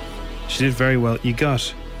 She did very well. You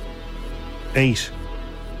got 8.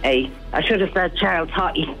 8. I should have said Charles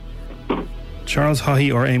Hottie. Charles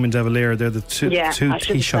Haughey or Eamon de Valera, they're the two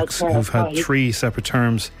Taoiseachs who've had Haughey. 3 separate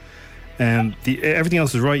terms. Everything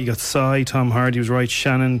else is right. You got Psy, Tom Hardy was right,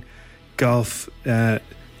 Shannon, golf. The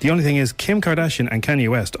only thing is Kim Kardashian and Kanye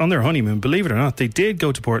West on their honeymoon, believe it or not, they did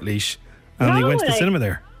go to Portlaoise and they went to the cinema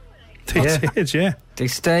there. They did, yeah. They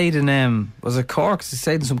stayed in was it Cork? They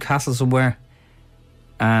stayed in some castle somewhere,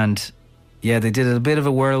 and yeah, they did a bit of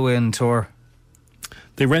a whirlwind tour.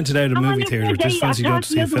 They rented out a movie theatre just fancy going to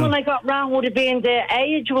see a The film. one I got wrong would have been the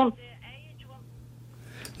age one.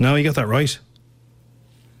 No, you got that right.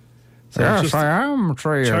 So Yes, just I am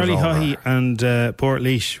 3 years Charlie older. Haughey and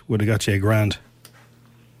Portlaoise would have got you a grand.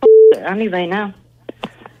 Anyway, now.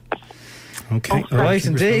 Okay. Right,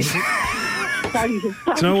 indeed. Do you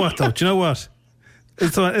know what, though? Do you know what?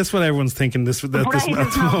 It's what everyone's thinking at the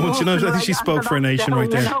moment. You know, I think she spoke for a nation right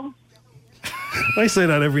there. I say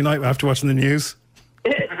that every night after watching the news.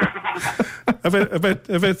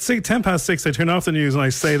 about 10 past 6, I turn off the news and I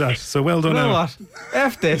say that. So well done, You know Emma. what?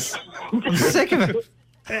 F this. I'm sick of it.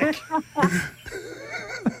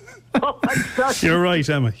 You're right,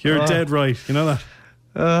 Emma. You're dead right. You know that.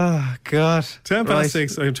 Oh, God. 10 past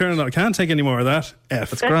 6, I'm turning on. I can't take any more of that.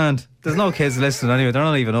 F. It's grand. There's no kids listening anyway. They're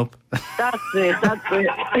not even up. That's it.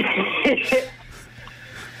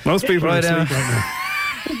 Most people are Right, asleep Emma. right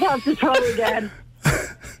now. That's the trouble again.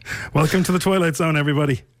 Welcome to the Twilight Zone,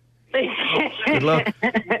 everybody. Good luck.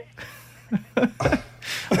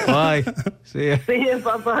 Bye. See ya. See you.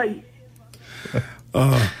 Bye-bye.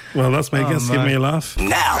 Oh, well, that's making us give me a laugh.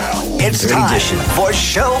 Now, it's time for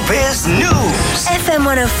Showbiz News. FM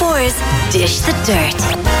 104's Dish the Dirt.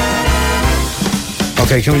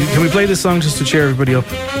 Okay, can we play this song just to cheer everybody up?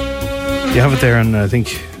 You have it there, and I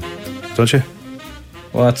think, don't you?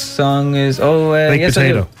 What song is... Baked yes,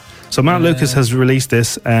 Potato. I do. So Matt Lucas has released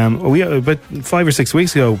this about 5 or 6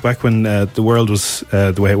 weeks ago, back when the world was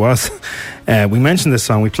the way it was. We mentioned this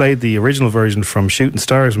song. We played the original version from Shooting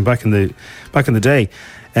Stars from back in the day.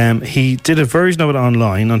 He did a version of it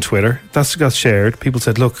online on Twitter. That's got shared. People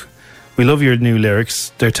said, "Look, we love your new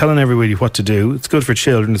lyrics. They're telling everybody what to do. It's good for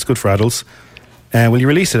children. It's good for adults. Will you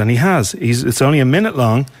release it?" And he has. It's only a minute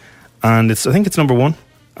long, and I think it's number 1.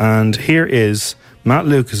 And here is Matt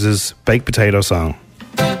Lucas's Baked Potato song.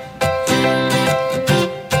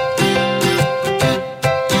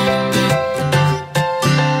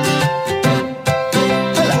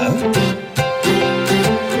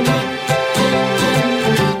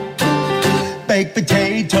 Baked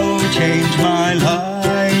potato changed my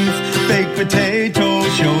life. Baked potato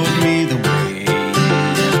showed me the way.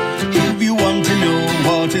 If you want to know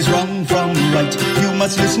what is wrong from right, you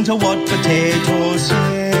must listen to what potatoes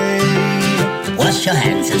say. Wash your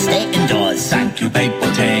hands and stay indoors. Thank you, baked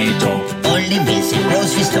potato. Only visit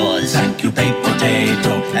grocery stores. Thank you, baked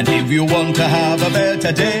potato. And if you want to have a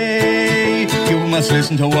better day, you must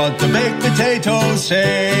listen to what the baked potatoes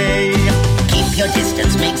say. Keep your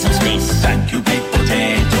distance, make some space. Thank you, baked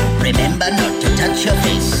potato. Remember not to touch your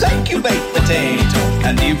face. Thank you, baked potato.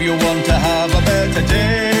 And if you want to have a better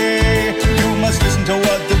day, you must listen to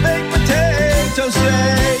what the baked potatoes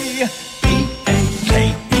say. B-A-K-E-T-P-O-T-A-T-O.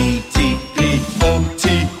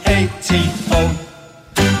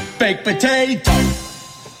 Baked potato.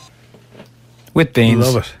 With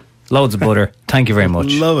beans. Love it. Loads of butter. Thank you very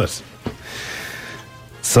much. Love it.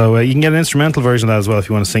 So you can get an instrumental version of that as well if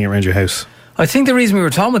you want to sing it around your house. I think the reason we were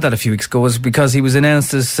talking about that a few weeks ago was because he was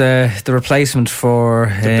announced as the replacement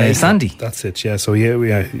for Sandy. That's it, yeah. So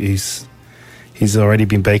yeah, he's already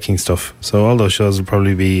been baking stuff. So all those shows will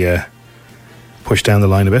probably be pushed down the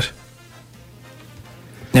line a bit.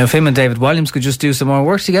 Now, if him and David Williams could just do some more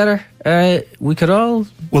work together, we could all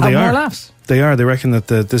have more laughs. They are. They reckon that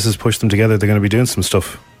this has pushed them together. They're going to be doing some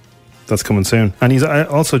stuff that's coming soon. And he's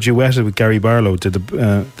also duetted with Gary Barlow. Did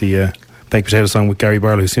the baked potato song with Gary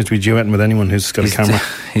Barlow, who seems to be duetting with anyone who's got a camera.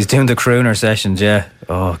 He's doing the crooner sessions, yeah.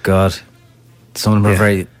 Oh, God. Some of them are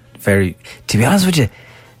very, very... To be honest with you,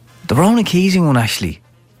 the Ronan Keating one, actually,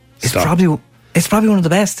 it's probably one of the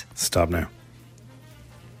best. Stop now.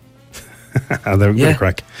 They're a bit of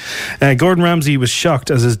crack. Gordon Ramsay was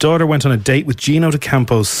shocked as his daughter went on a date with Gino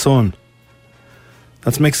D'Acampo's son.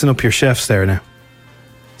 That's mixing up your chefs there now.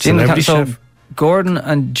 So Gordon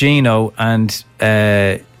and Gino and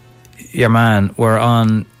your man were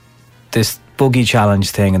on this buggy challenge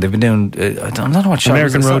thing, and they've been doing I don't know what show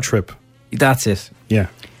American Road Trip. That's it. Yeah.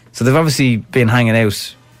 So they've obviously been hanging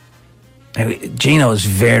out. Now, Gino is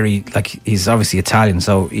very, he's obviously Italian,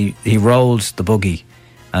 so he rolled the buggy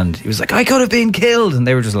and he was like, I could have been killed, and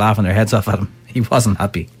they were just laughing their heads off at him. He wasn't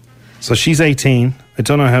happy. So she's 18. I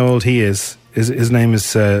don't know how old he is. His name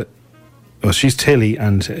is she's Tilly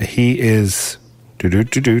and he is I don't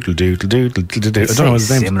know his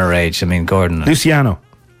name. Similar age. I mean, Gordon. Luciano.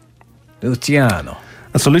 And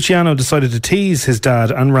so Luciano decided to tease his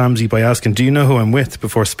dad and Ramsay by asking, do you know who I'm with?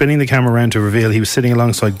 Before spinning the camera around to reveal he was sitting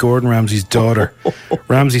alongside Gordon Ramsay's daughter.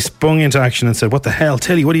 Ramsay sprung into action and said, what the hell,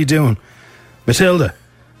 Tilly, what are you doing? Matilda.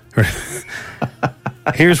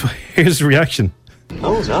 Here's the reaction.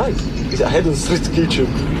 Oh, nice. He's ahead of the street kitchen.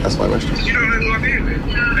 That's my restaurant. You don't know who I'm here with?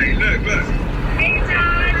 Hey, look. Hey,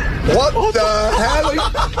 Dad. What the hell?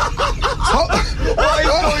 What is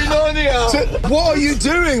going on here? So, what are you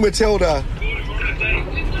doing, Matilda?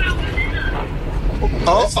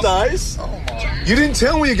 Oh, that's nice. You didn't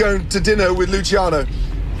tell me you're going to dinner with Luciano.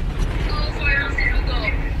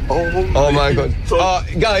 Oh my God.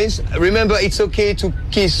 Guys, remember it's okay to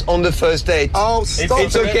kiss on the first date. Oh, stop it.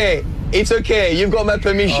 It's okay. It's okay. You've got my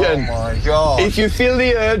permission. Oh my God. If you feel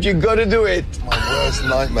the urge, you got to do it. My worst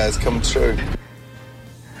nightmares come true.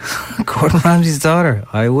 Gordon Ramsay's daughter.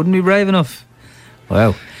 I wouldn't be brave enough.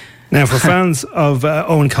 Wow. Now, for fans of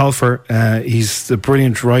Owen Colfer, he's the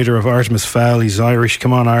brilliant writer of Artemis Fowl. He's Irish,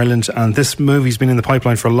 Come On Ireland, and this movie's been in the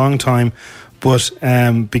pipeline for a long time. But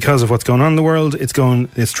because of what's going on in the world, it's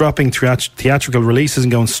dropping theatrical releases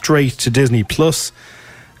and going straight to Disney Plus.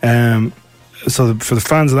 So for the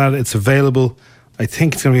fans of that, it's available. I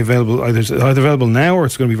think it's going to be available either available now or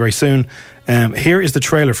it's going to be very soon. Here is the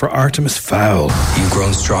trailer for Artemis Fowl. You've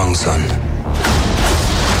grown strong, son,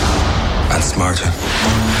 and smarter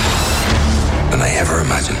than I ever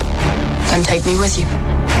imagined. Then take me with you.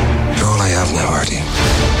 You're all I have now, Artie.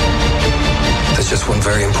 There's just one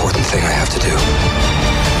very important thing I have to do.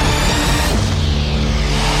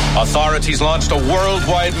 Authorities launched a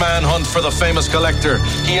worldwide manhunt for the famous collector.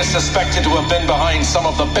 He is suspected to have been behind some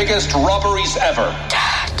of the biggest robberies ever.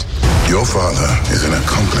 Dad. Your father is in a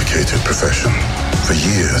complicated profession. For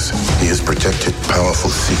years, he has protected powerful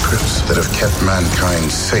secrets that have kept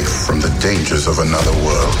mankind safe from the dangers of another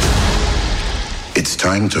world. It's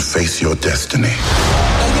time to face your destiny.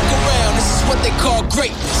 Now look around, this is what they call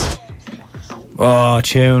greatness. Oh,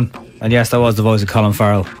 tune. And yes, that was the voice of Colin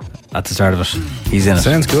Farrell at the start of it. He's in it.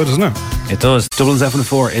 Sounds good, doesn't it? It does. Dublin's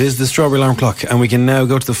F104. It is the Strawberry Alarm Clock, and we can now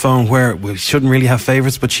go to the phone where we shouldn't really have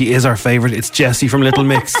favourites, but she is our favourite. It's Jessie from Little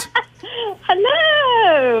Mix.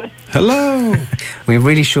 Hello. Hello. We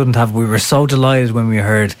really shouldn't have. We were so delighted when we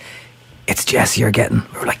heard it's Jessie you're getting.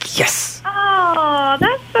 We were like, yes. Oh,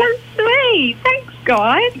 that's so sweet. Thanks,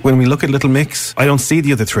 guys. When we look at Little Mix, I don't see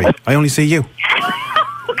the other three. I only see you.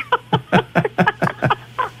 I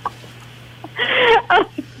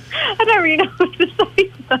don't really know what to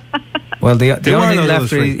say. Well, the Who only are thing those left, other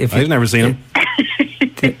three? really, if I've never seen them.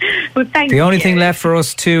 Well, thank the only you. thing left for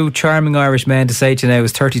us two charming Irish men to say to you now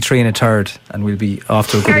is 33 and a third, and we'll be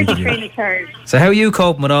off to a good 33 interview. and a third. So how are you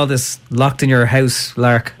coping with all this locked in your house,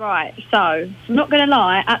 Lark? Right, so I'm not going to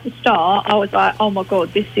lie, at the start I was like, oh my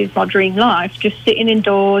god, this is my dream life, just sitting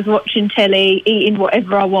indoors, watching telly, eating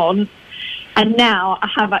whatever I want. And now I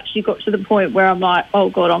have actually got to the point where I'm like, oh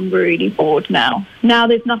god, I'm really bored now. Now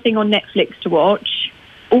there's nothing on Netflix to watch.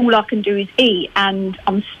 All I can do is eat, and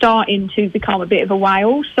I'm starting to become a bit of a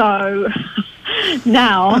whale, so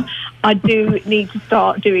now I do need to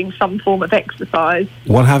start doing some form of exercise.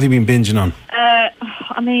 What have you been binging on?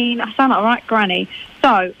 I mean, I sound like a right granny.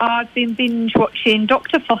 So I've been binge watching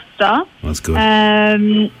Dr. Foster. That's good.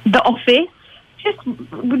 The Office. Just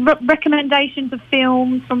recommendations of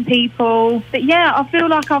films from people. But yeah, I feel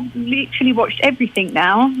like I've literally watched everything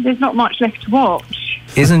now. There's not much left to watch.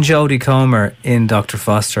 Isn't Jodie Comer in Dr.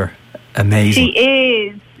 Foster amazing? She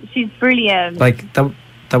is. She's brilliant. Like, that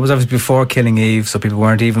was obviously before Killing Eve, so people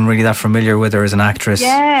weren't even really that familiar with her as an actress.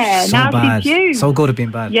 Yeah, so now bad. she's huge. So good at being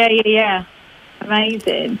bad. Yeah.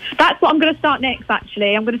 Amazing. That's what I'm going to start next,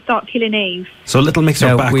 actually. I'm going to start Killing Eve. So Little Mix are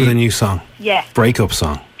Now, back with a new song. Yeah. Breakup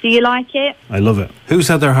song. Do you like it? I love it. Who's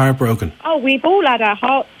had their heart broken? Oh, we've all had our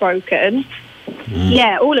hearts broken.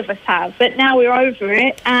 Yeah, all of us have. But now we're over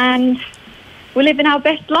it and we're living our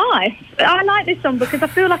best life. I like this song because I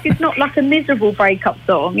feel like it's not like a miserable breakup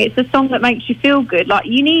song. It's a song that makes you feel good. Like,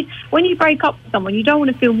 you need, when you break up with someone, you don't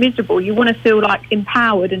want to feel miserable. You want to feel like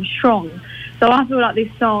empowered and strong. So I feel like this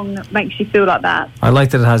song makes you feel like that. I like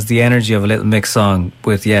that it has the energy of a Little Mix song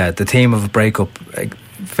with, the theme of a breakup.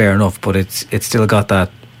 Fair enough, but it's still got that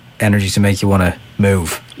energy to make you want to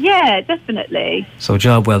move. Yeah, definitely. So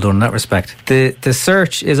job well done in that respect. The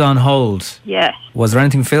search is on hold. Yeah. Was there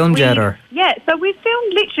anything filmed yet, or? Yeah, so we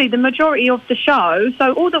filmed literally the majority of the show.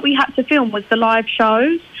 So all that we had to film was the live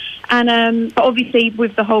shows. And but obviously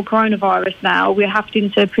with the whole coronavirus now, we're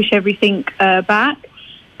having to push everything back.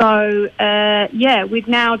 So, we're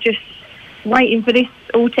now just waiting for this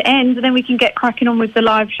all to end, and then we can get cracking on with the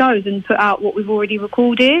live shows and put out what we've already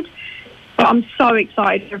recorded. But I'm so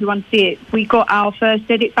excited for everyone to see it. We got our first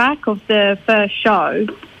edit back of the first show,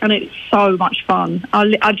 and it's so much fun.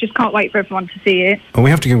 I just can't wait for everyone to see it. Well, we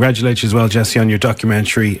have to congratulate you as well, Jessie, on your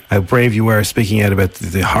documentary, how brave you were speaking out about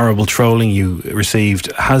the horrible trolling you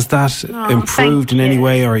received. Has that improved in any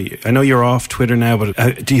way? Or I know you're off Twitter now,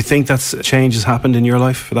 but do you think that's change has happened in your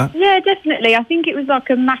life for that? Yeah, definitely. I think it was like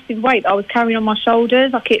a massive weight that I was carrying on my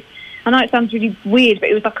shoulders. I know it sounds really weird, but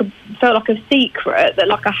it was felt like a secret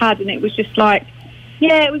that I had, and it was just like,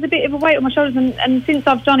 yeah, it was a bit of a weight on my shoulders. And since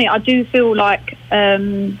I've done it, I do feel like a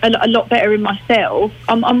lot better in myself.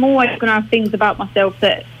 I'm always going to have things about myself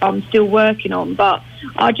that I'm still working on, but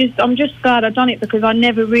I'm just glad I've done it because I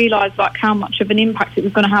never realised how much of an impact it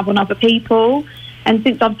was going to have on other people. And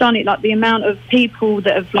since I've done it, the amount of people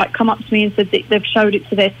that have come up to me and said that they've showed it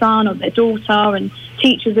to their son or their daughter, and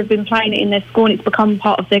teachers have been playing it in their school, and it's become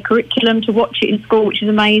part of their curriculum to watch it in school, which is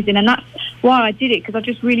amazing. And that's why I did it, because I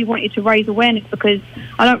just really wanted to raise awareness, because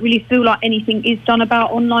I don't really feel like anything is done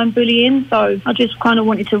about online bullying. So I just kind of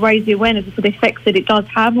wanted to raise the awareness of the effects that it does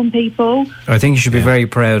have on people. I think you should be very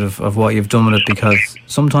proud of what you've done with it, because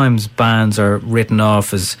sometimes bands are written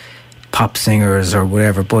off as pop singers or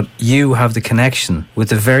whatever, but you have the connection with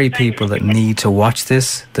the very people that need to watch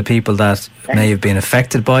this, the people that may have been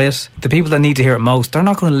affected by it, the people that need to hear it most. They're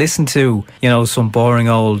not going to listen to, some boring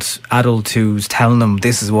old adult who's telling them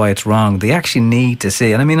this is why it's wrong. They actually need to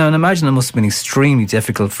see. And I mean, I imagine it must have been extremely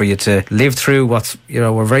difficult for you to live through what's,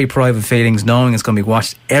 were very private feelings, knowing it's going to be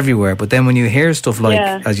watched everywhere. But then when you hear stuff like,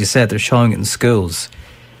 as you said, they're showing it in schools,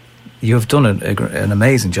 you have done an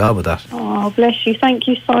amazing job with that. Oh, bless you. Thank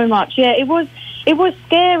you so much. Yeah, it was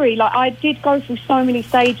scary. I did go through so many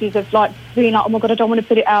stages of being like, oh my God, I don't want to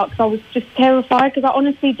put it out, because I was just terrified, because I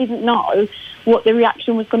honestly didn't know what the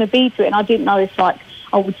reaction was going to be to it, and I didn't know if I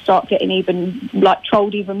would start getting even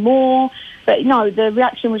trolled even more. But no, the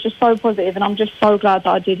reaction was just so positive, and I'm just so glad that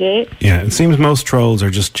I did it. Yeah, it seems most trolls are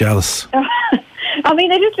just jealous. I mean,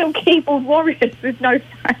 they're just little keyboard warriors with no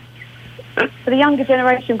thanks. For the younger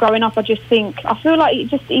generation growing up, I feel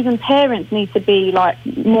like even parents need to be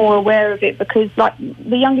more aware of it, because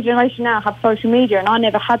the younger generation now have social media, and I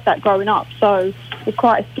never had that growing up, so it's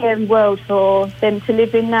quite a scary world for them to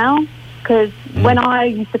live in now. Because when I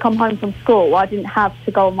used to come home from school, I didn't have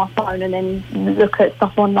to go on my phone and then look at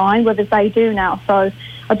stuff online, whereas they do now. So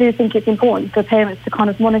I do think it's important for parents to kind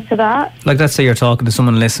of monitor that. Like, let's say you're talking to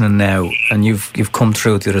someone listening now and you've come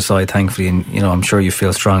through to the other side, thankfully, and, you know, I'm sure you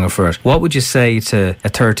feel stronger for it. What would you say to a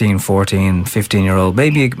 13, 14, 15-year-old,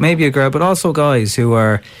 maybe a girl, but also guys who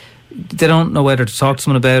they don't know whether to talk to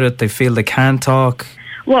someone about it, they feel they can't talk?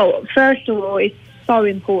 Well, first of all, it's so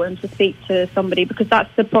important to speak to somebody, because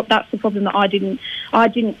that's the problem that I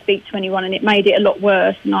didn't speak to anyone, and it made it a lot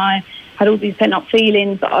worse, and I had all these pent up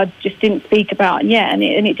feelings that I just didn't speak about, and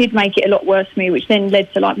it did make it a lot worse for me, which then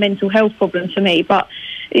led to like mental health problems for me. But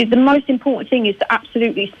the most important thing is to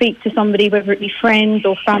absolutely speak to somebody, whether it be friends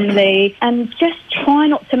or family, and just try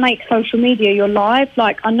not to make social media your life.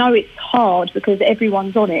 Like, I know it's hard because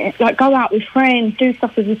everyone's on it. Like, go out with friends, do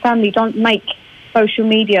stuff with your family. Don't make social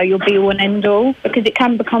media your be all and end all, because it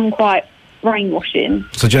can become quite brainwashing.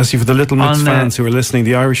 So, Jessie, for the Little Mix fans who are listening,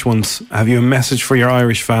 the Irish ones, have you a message for your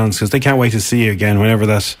Irish fans? Because they can't wait to see you again whenever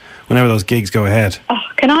those gigs go ahead. Oh,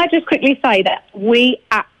 can I just quickly say that we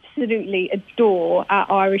absolutely adore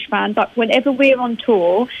our Irish fans. Like, whenever we're on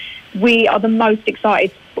tour, we are the most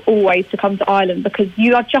excited always to come to Ireland, because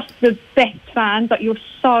you are just the best fans. Like, you're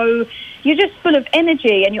just full of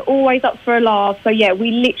energy and you're always up for a laugh. So yeah,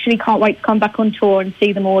 we literally can't wait to come back on tour and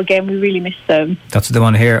see them all again. We really miss them. That's what they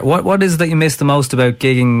want to hear. What is it that you miss the most about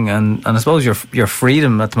gigging and I suppose your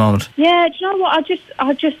freedom at the moment? Yeah, do you know what?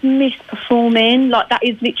 I just miss performing. Like, that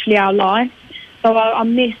is literally our life. So I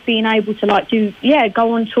miss being able to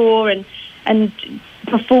go on tour and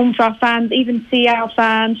perform for our fans, even see our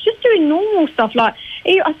fans, just doing normal stuff. Like,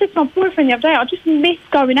 I said to my boyfriend the other day, I just miss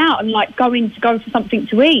going out and like going for something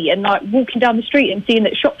to eat and like walking down the street and seeing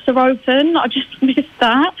that shops are open. I just miss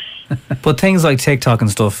that. But things like TikTok and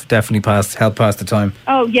stuff definitely help pass the time.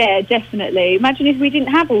 Oh yeah, definitely. Imagine if we didn't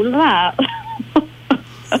have all of that.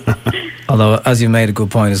 Although, as you made a good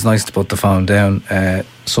point, it's nice to put the phone down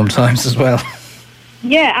sometimes as well.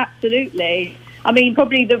 Yeah, absolutely. I mean,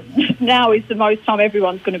 probably now is the most time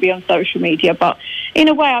everyone's going to be on social media, but in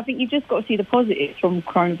a way, I think you've just got to see the positives from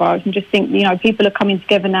coronavirus and just think, you know, people are coming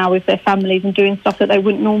together now with their families and doing stuff that they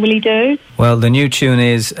wouldn't normally do. Well, the new tune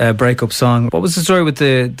is a breakup song. What was the story with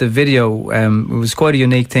the video? It was quite a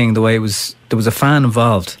unique thing, the way there was a fan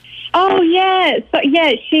involved. Oh, yeah. So,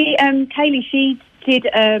 yeah, Kaylee, she did...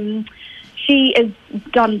 She has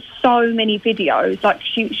done so many videos. Like,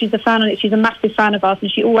 she's a fan of it. She's a massive fan of us,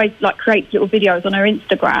 and she always like creates little videos on her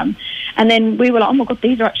Instagram. And then we were like, oh my god,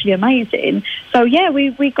 these are actually amazing. So yeah,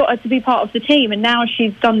 we got her to be part of the team, and now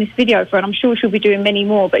she's done this video for her, and I'm sure she'll be doing many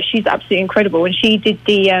more. But she's absolutely incredible, and she did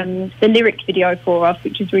the lyric video for us,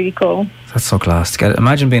 which is really cool. That's so class.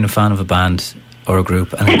 Imagine being a fan of a band or a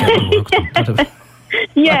group and getting to work with them.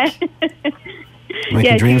 Yeah.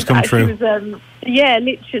 Making dreams come true. Yeah,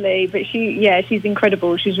 literally. But she's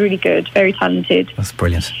incredible. She's really good, very talented. That's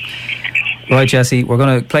brilliant. Right, Jessie, we're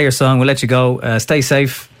going to play your song. We'll let you go. Stay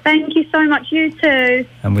safe. Thank you so much. You too.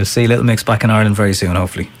 And we'll see Little Mix back in Ireland very soon,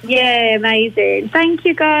 hopefully. Yeah, amazing. Thank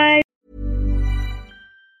you, guys.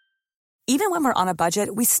 Even when we're on a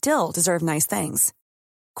budget, we still deserve nice things.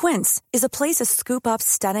 Quince is a place to scoop up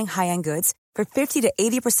stunning high-end goods for 50 to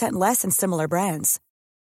 80% less than similar brands.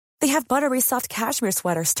 They have buttery soft cashmere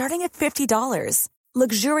sweaters starting at $50,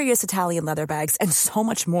 luxurious Italian leather bags, and so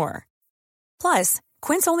much more. Plus,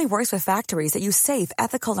 Quince only works with factories that use safe,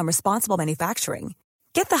 ethical, and responsible manufacturing.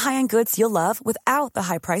 Get the high-end goods you'll love without the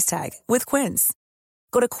high price tag with Quince.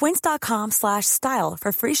 Go to quince.com/style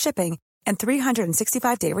for free shipping and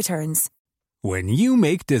 365-day returns. When you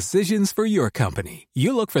make decisions for your company,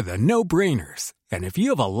 you look for the no-brainers. And if you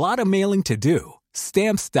have a lot of mailing to do,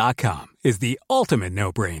 Stamps.com is the ultimate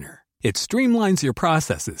no-brainer. It streamlines your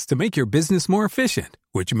processes to make your business more efficient,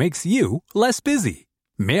 which makes you less busy.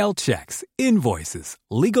 Mail checks, invoices,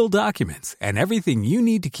 legal documents, and everything you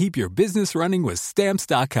need to keep your business running with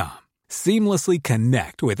Stamps.com. Seamlessly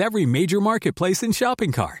connect with every major marketplace and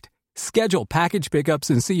shopping cart. Schedule package pickups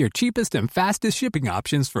and see your cheapest and fastest shipping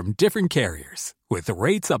options from different carriers, with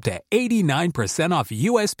rates up to 89% off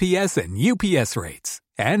USPS and UPS rates.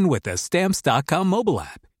 And with the Stamps.com mobile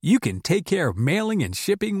app, you can take care of mailing and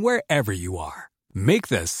shipping wherever you are. Make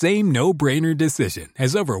the same no-brainer decision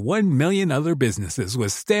as over 1 million other businesses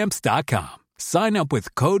with Stamps.com. Sign up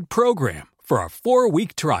with code PROGRAM for a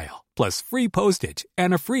 4-week trial, plus free postage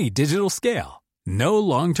and a free digital scale. No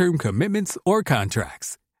long-term commitments or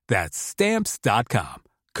contracts. That's Stamps.com.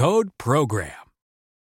 Code PROGRAM.